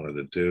what I wanted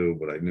to do,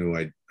 but I knew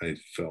I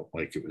felt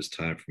like it was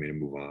time for me to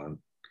move on.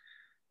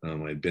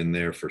 I'd been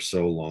there for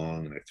so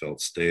long, and I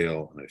felt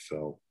stale, and I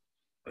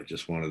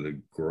just wanted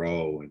to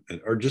grow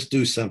or just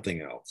do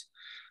something else,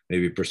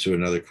 maybe pursue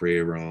another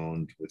career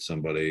round with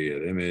somebody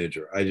at Image,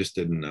 or I just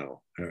didn't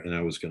know. And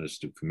I was going to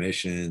just do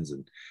commissions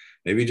and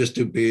maybe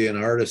just be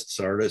an artist,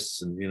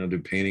 and, you know, do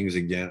paintings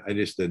again. I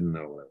just didn't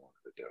know what I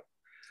wanted to do.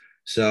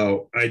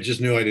 So I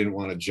just knew I didn't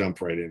want to jump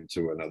right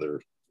into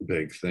another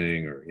big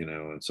thing, or, you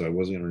know, and so I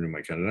wasn't going to renew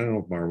my contract. I don't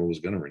know if Marvel was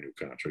going to renew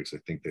contracts. I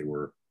think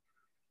they're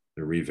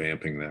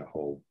revamping that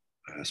whole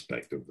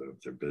aspect of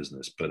their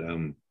business. But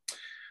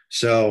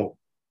so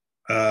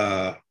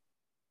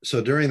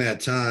during that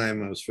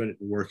time, I was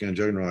working on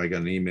Juggernaut. I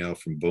got an email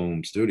from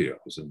Boom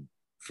Studios, and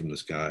from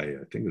this guy,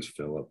 I think it was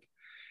Philip,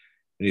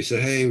 and he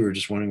said, "Hey, we were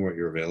just wondering what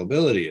your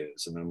availability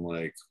is." And I'm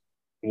like,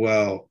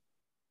 "Well,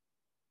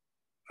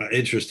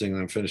 interesting.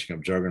 I'm finishing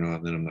up Juggernaut,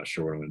 and then I'm not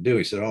sure what I'm going to do."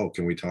 He said, "Oh,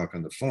 can we talk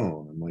on the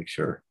phone?" I'm like,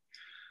 "Sure."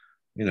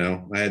 You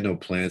know, I had no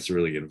plans to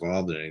really get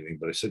involved in anything,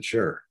 but I said,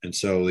 "Sure." And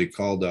so they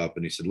called up,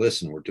 and he said,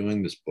 "Listen, we're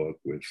doing this book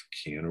with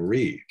Keanu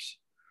Reeves."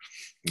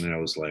 And I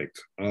was like,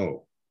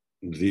 "Oh,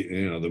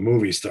 the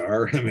movie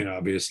star." I mean,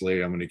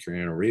 obviously, how many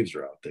Keanu Reeves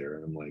are out there?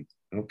 And I'm like,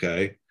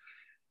 "Okay."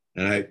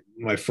 And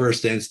my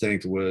first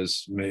instinct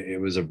was,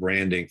 it was a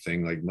branding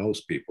thing. Like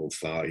most people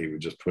thought he would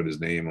just put his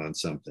name on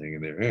something,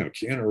 and they're, you know,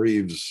 Keanu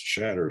Reeves,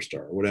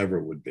 Shatterstar, whatever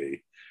it would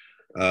be,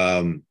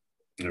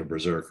 or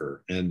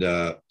Berserker. And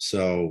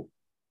so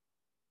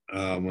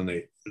when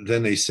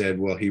they said,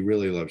 "Well, he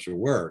really loves your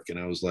work," and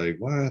I was like,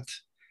 "What?"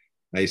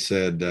 I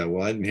said,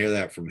 "Well, I didn't hear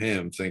that from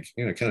him," thinking,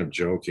 you know, kind of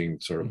joking,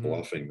 sort of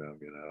bluffing them,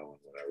 you know, and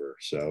whatever.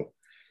 So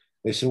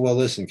they said, "Well,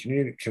 listen,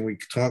 can we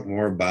talk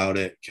more about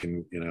it?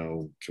 Can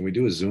we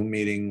do a Zoom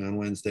meeting on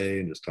Wednesday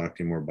and just talk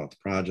to you more about the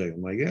project?"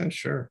 I'm like, "Yeah,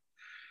 sure."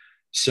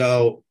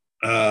 So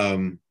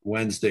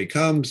Wednesday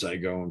comes, I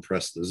go and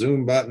press the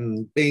Zoom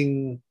button,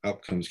 bing,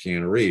 up comes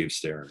Keanu Reeves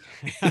staring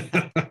at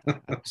me.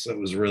 So it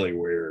was really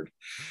weird.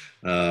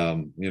 You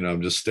know,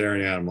 I'm just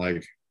staring at him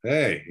like,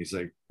 "Hey," he's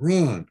like,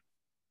 "Ron."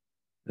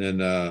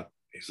 And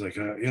he's like,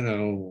 you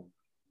know,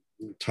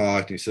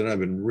 talked. He said, "I've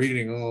been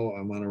reading,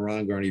 I'm on a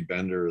Ron Garney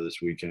bender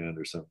this weekend,"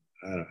 or something.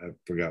 I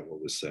forgot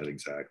what was said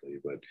exactly,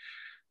 but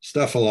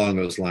stuff along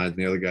those lines. And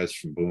the other guys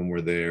from Boom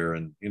were there,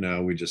 and, you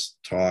know, we just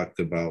talked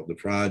about the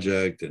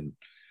project and,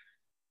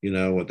 you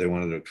know, what they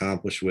wanted to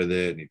accomplish with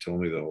it. And he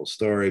told me the whole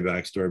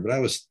backstory, but I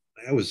was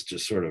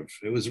just sort of,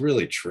 it was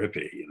really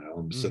trippy, you know,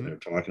 I'm sitting there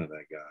talking to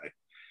that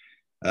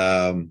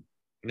guy.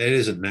 It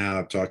isn't now.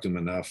 I've talked to him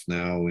enough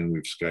now, and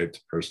we've Skyped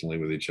personally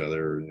with each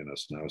other.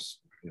 So now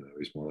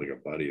he's more like a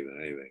buddy than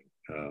anything.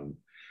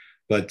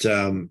 But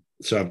so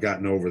I've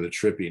gotten over the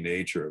trippy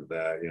nature of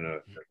that,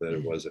 that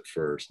it was at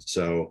first.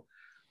 So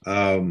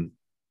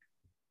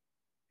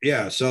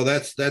yeah, so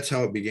that's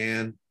how it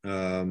began.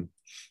 And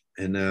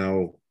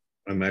now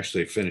I'm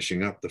actually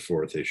finishing up the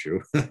 4th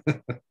issue.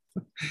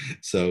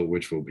 So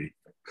which will be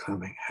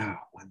coming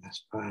out when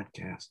this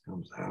podcast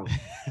comes out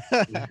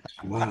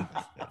next month.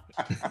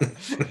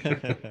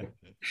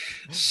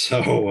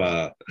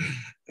 So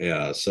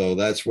yeah, so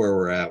that's where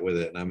we're at with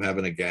it, and I'm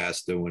having a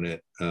gas doing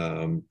it.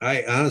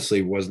 I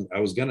honestly I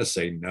was gonna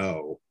say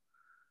no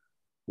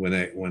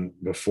when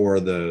before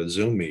the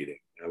Zoom meeting.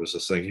 I was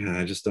just like, yeah,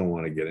 I just don't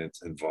want to get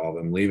involved.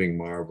 I'm leaving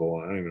Marvel,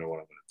 and I don't even know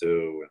what I'm gonna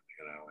do,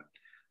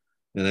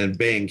 and then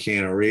bang,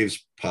 Keanu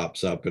Reeves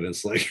pops up, and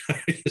it's like,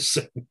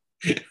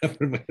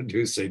 what am I going to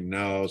do? Say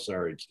no,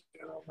 sorry,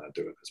 I'm not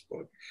doing this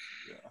book.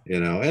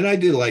 Yeah. And I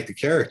did like the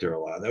character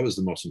a lot. That was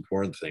the most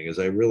important thing. Is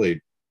I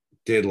really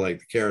did like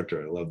the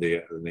character. I love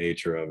the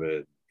nature of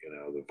it.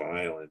 The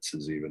violence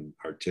is even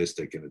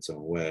artistic in its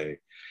own way.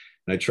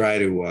 And I try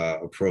to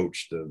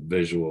approach the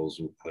visuals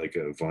like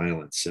a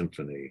violent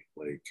symphony,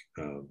 like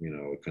a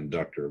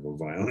conductor of a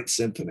violent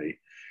symphony.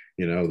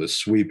 The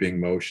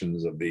sweeping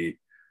motions of the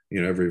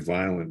every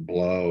violent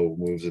blow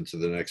moves into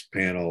the next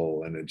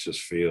panel, and it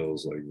just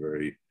feels like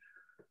very,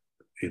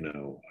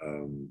 and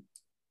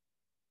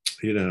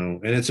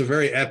it's a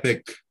very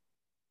epic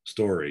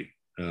story.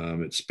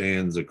 It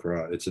spans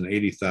across, it's an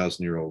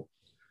 80,000-year-old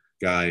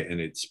guy,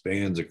 and it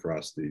spans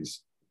across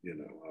these,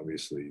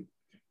 obviously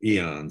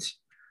eons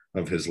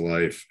of his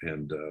life,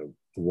 and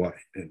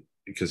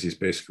because he's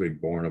basically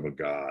born of a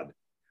god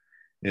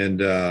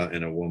and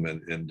a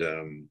woman,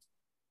 and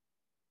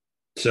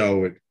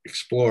so it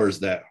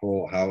explores that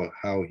whole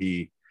how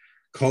he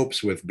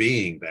copes with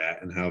being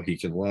that, and how he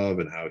can love,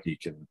 and how he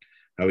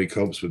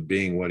copes with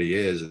being what he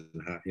is, and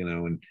how,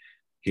 and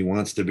he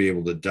wants to be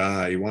able to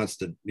die.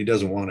 He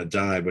doesn't want to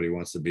die, but he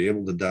wants to be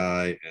able to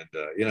die, and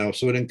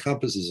so it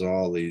encompasses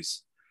all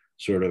these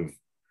sort of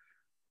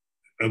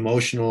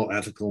emotional,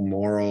 ethical,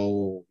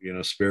 moral,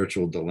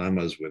 spiritual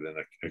dilemmas within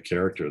a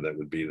character that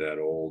would be that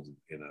old,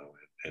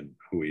 and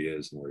who he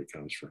is and where he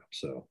comes from.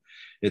 So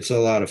it's a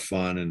lot of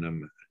fun,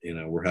 and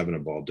we're having a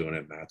ball doing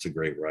it. Matt's a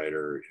great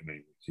writer. I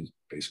mean, he's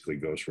basically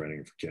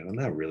ghostwriting for Keanu.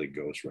 Not really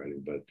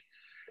ghostwriting, but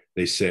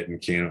they sit and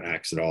Keanu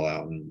acts it all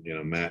out, and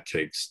Matt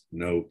takes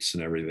notes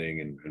and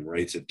everything, and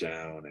writes it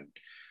down, and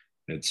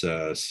it's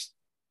so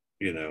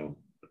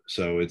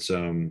it's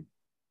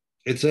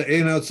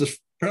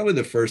probably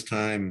the first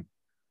time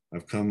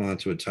I've come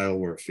onto a title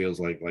where it feels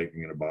like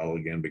lightning in a bottle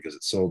again, because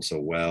it sold so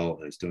well,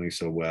 and it's doing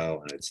so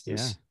well, and it's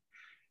this,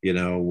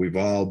 we've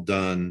all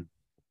done.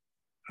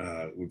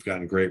 We've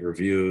gotten great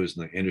reviews,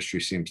 and the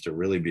industry seems to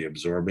really be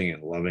absorbing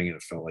and loving it.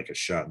 It felt like a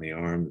shot in the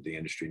arm that the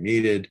industry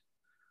needed.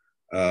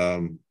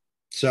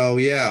 So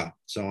yeah,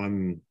 so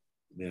I'm,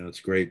 it's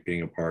great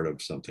being a part of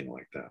something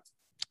like that.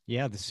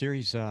 Yeah, the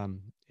series,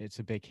 it's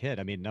a big hit.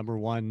 I mean, number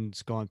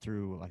one's gone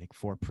through, I think,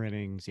 4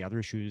 printings. The other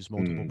issues,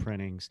 multiple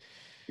printings.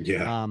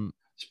 Yeah.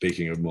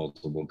 Speaking of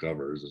multiple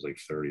covers, there's like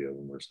 30 of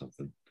them or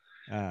something.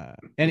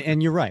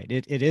 And you're right.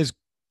 It is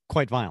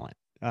quite violent.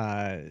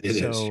 It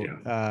is,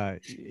 yeah.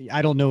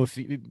 I don't know if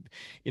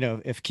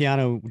if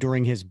Keanu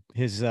during his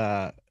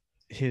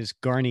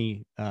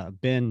Garney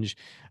binge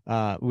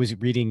was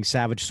reading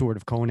Savage Sword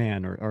of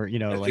Conan, or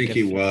I think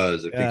he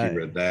was. I think he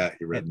read that.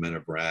 He read Men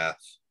of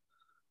Wrath.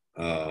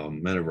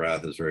 Men of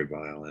Wrath is very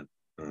violent.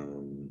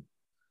 And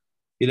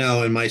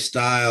my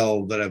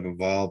style that I've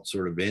evolved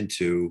sort of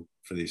into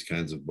for these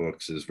kinds of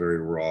books is very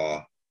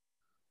raw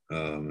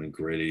and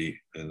gritty,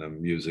 and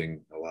I'm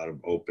using a lot of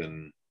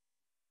open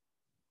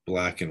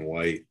black and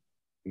white,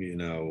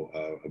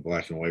 a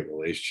black and white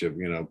relationship.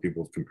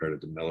 People have compared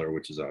it to Miller,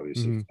 which is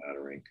obviously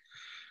flattering.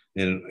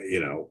 And,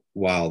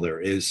 while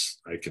I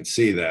can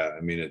see that,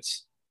 I mean,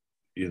 it's,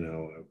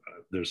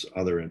 there's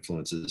other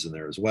influences in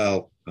there as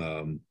well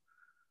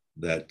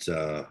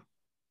that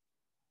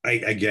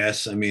I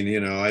guess, I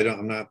mean,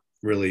 I'm not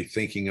really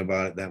thinking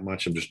about it that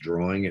much. I'm just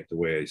drawing it the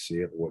way I see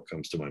it, what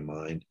comes to my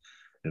mind,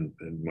 and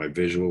my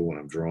visual when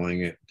I'm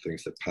drawing it,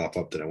 things that pop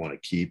up that I want to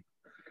keep,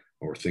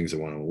 or things I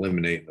want to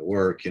eliminate in the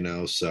work,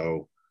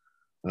 so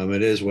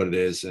it is what it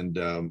is. And,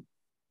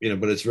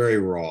 but it's very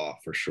raw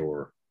for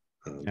sure.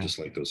 Just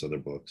like those other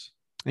books.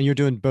 And you're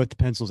doing both the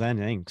pencils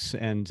and inks.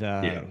 And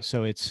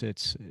so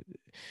it's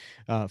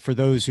for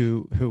those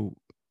who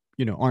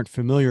aren't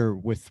familiar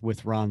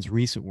with Ron's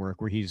recent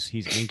work, where he's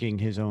inking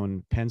his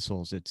own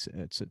pencils.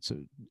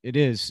 It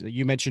is,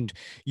 you mentioned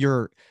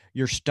your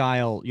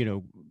style,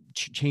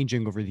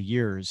 changing over the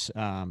years.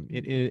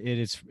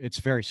 It's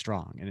very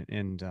strong,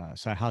 and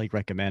so I highly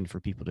recommend for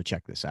people to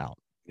check this out.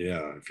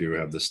 Yeah, if you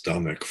have the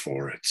stomach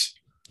for it.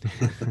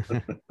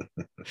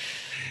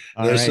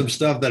 There's some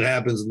stuff that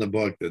happens in the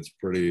book that's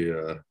pretty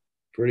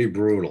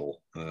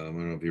brutal. I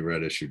don't know if you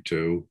read issue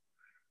 2.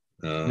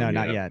 No,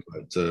 not yet.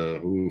 But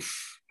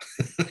oof.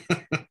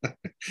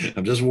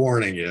 I'm just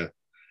warning you.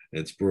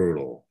 It's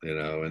brutal,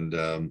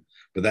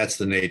 but that's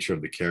the nature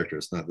of the character.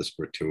 It's not this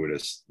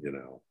gratuitous,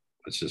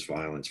 it's just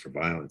violence for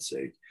violence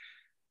sake.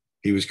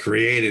 He was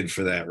created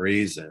for that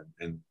reason.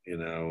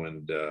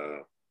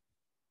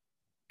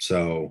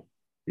 So,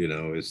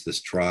 it's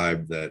this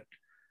tribe that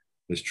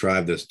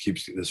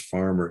keeps this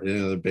farmer,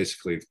 they're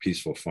basically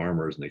peaceful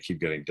farmers, and they keep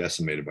getting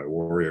decimated by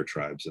warrior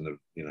tribes in the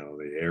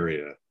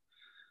area,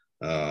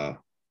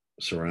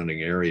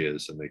 surrounding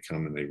areas, and they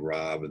come and they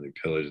rob and they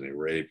pillage and they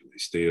rape and they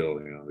steal,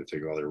 they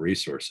take all their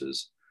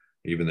resources,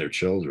 even their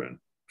children,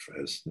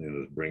 as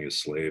bring as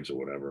slaves or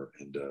whatever.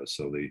 And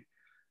so they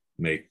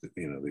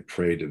they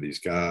pray to these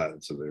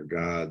gods, so they're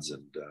gods,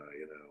 and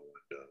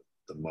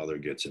the mother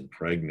gets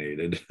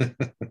impregnated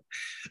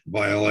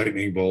by a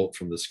lightning bolt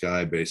from the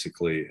sky,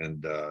 basically,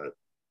 and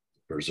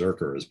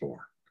Berserker is born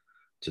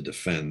to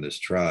defend this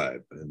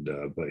tribe. And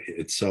but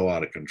it's so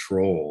out of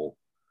control,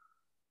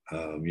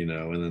 and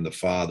then the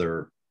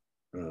father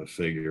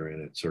figure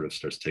in it sort of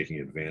starts taking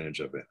advantage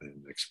of it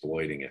and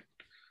exploiting it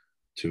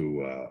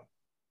to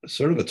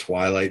sort of a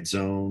Twilight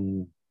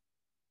Zone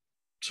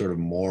sort of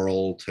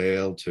moral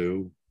tale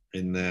too,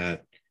 in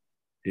that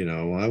I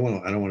don't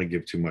want to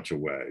give too much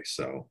away,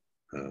 so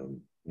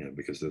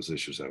because those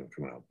issues haven't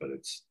come out, but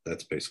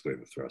that's basically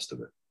the thrust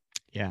of it.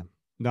 Yeah.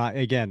 No,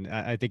 again,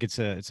 I think it's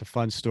a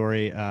fun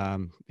story,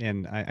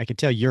 and I can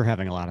tell you're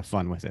having a lot of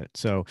fun with it.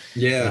 So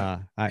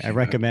yeah, I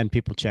recommend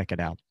people check it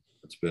out.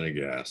 It's been a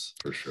gas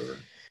for sure.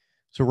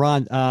 So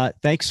Ron,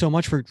 thanks so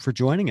much for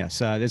joining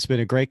us. It's been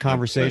a great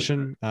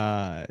conversation.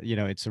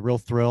 It's a real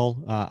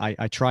thrill.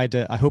 I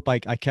hope I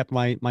kept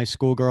my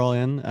schoolgirl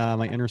in,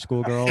 my inner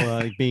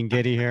schoolgirl, being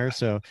giddy here.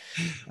 So,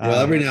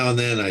 well, every now and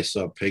then I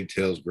saw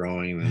pigtails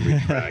growing and then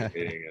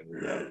retracting,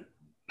 and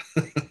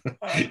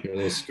your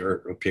little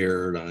skirt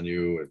appeared on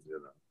you, and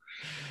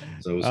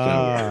so it was kind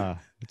of weird.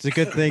 It's a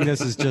good thing this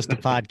is just a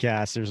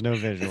podcast. There's no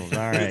visuals.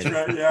 All right. That's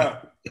right.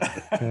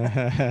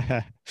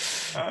 Yeah.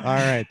 All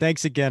right.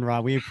 Thanks again,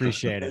 Ron. We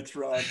appreciate it. That's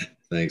right.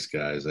 Thanks,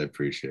 guys. I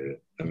appreciate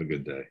it. Have a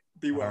good day.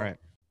 Be well. All right.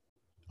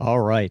 All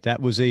right.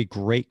 That was a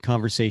great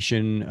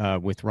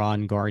conversation with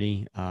Ron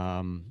Garney.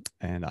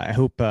 And I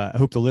hope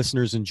the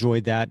listeners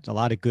enjoyed that. A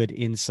lot of good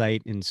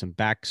insight and some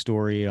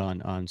backstory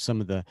on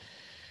some of the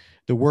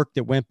work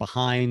that went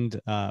behind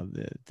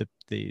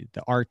the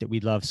art that we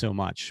love so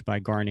much by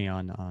Garney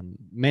on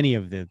many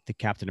of the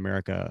Captain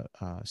America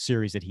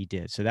series that he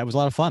did. So that was a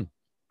lot of fun.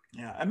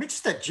 Yeah, I mean,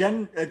 just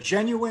a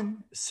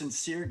genuine,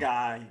 sincere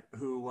guy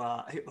who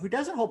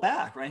doesn't hold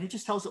back, right? He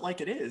just tells it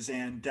like it is,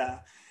 and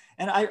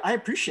I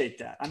appreciate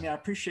that. I mean, I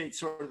appreciate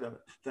sort of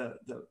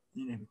the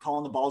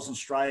calling the balls and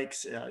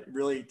strikes,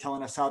 really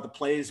telling us how the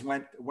plays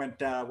went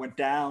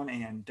down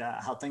and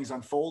how things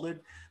unfolded.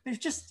 I mean,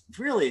 it's just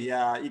really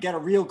you get a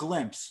real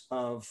glimpse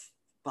of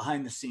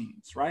behind the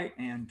scenes, right?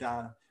 And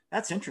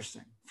that's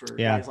interesting for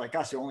guys like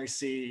us who only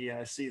see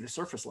the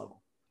surface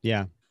level.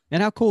 Yeah.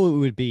 And how cool it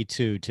would be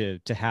to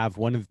have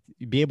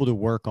be able to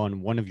work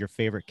on one of your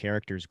favorite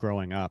characters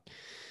growing up.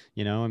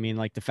 I mean,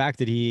 like the fact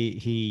that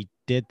he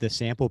did the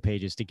sample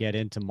pages to get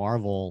into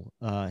Marvel,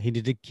 he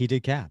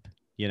did Cap,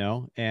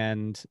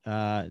 and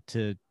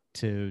to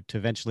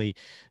eventually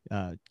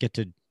get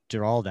to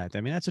draw that.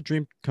 I mean, that's a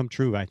dream come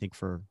true, I think,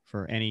 for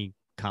any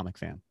comic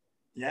fan.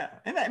 Yeah.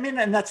 And I mean,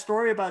 and that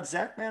story about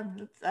Zach,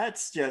 man,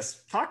 that's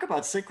just talk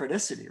about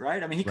synchronicity,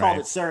 right? I mean, he called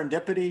it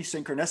serendipity,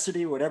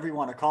 synchronicity, whatever you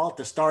want to call it,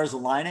 the stars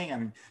aligning. I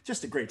mean,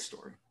 just a great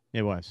story.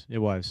 It was.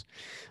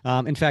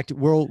 In fact,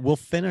 we'll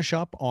finish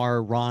up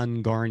our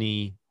Ron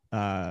Garney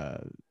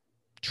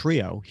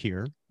trio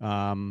here.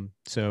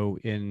 So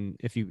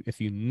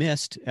if you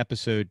missed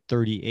episode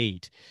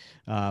 38,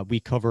 we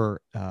cover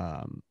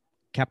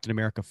Captain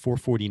America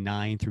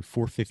 449 through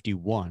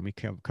 451. We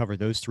cover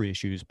those three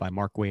issues by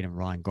Mark Waid and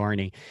Ron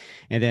Garney.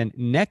 And then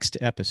next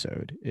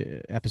episode,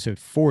 episode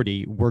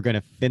 40, we're going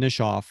to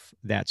finish off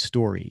that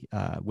story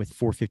with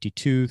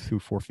 452 through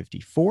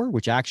 454,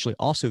 which actually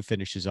also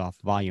finishes off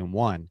volume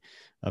 1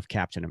 of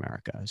Captain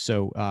America.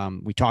 So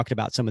we talked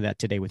about some of that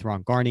today with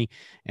Ron Garney.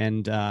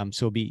 And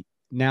so it'll be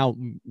now,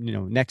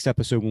 next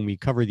episode when we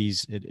cover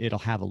these, it'll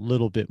have a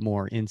little bit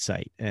more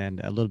insight and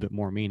a little bit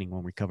more meaning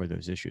when we cover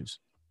those issues.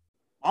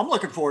 I'm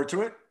looking forward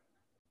to it.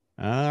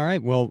 All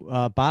right.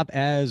 Well, Bob,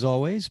 as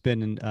always,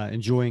 been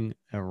enjoying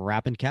a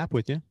Rapping Cap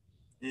with you.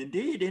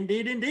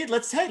 Indeed.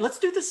 Let's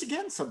do this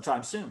again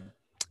sometime soon.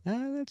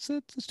 Let's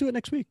do it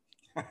next week.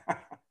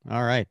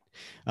 All right.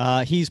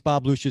 He's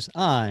Bob Lucius.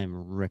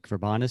 I'm Rick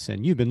Verbanis,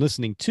 and you've been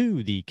listening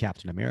to the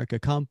Captain America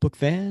Comic Book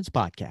Fans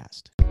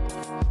Podcast.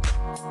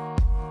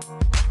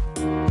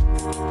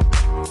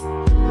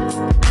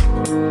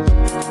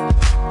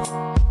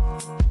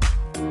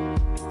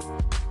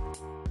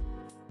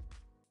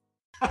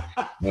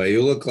 Well,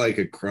 you look like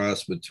a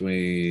cross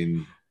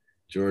between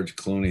George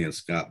Clooney and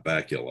Scott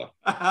Bakula.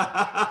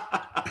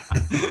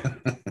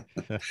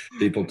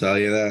 People tell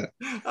you that?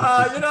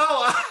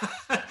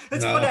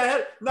 It's funny.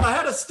 I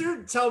had a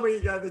student tell me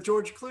the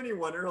George Clooney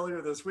one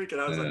earlier this week,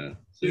 and I was like,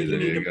 you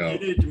need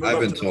to move I've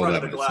been told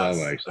that myself,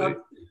 actually.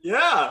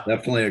 Yeah.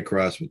 Definitely a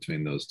cross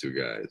between those two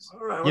guys.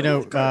 All right. You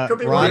know, could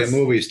be Rod- Hey, worse.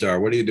 movie star,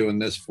 what are you doing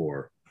this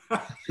for?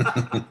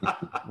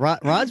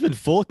 Rod's been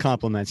full of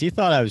compliments. He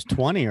thought I was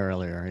 20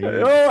 earlier.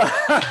 Well,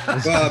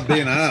 I'm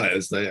being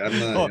honest. I'm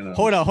not, Oh, you know.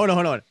 hold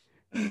on.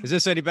 Is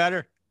this any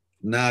better?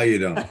 Now you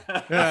don't.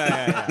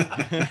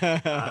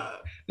 Yeah.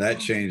 That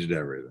changed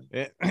everything.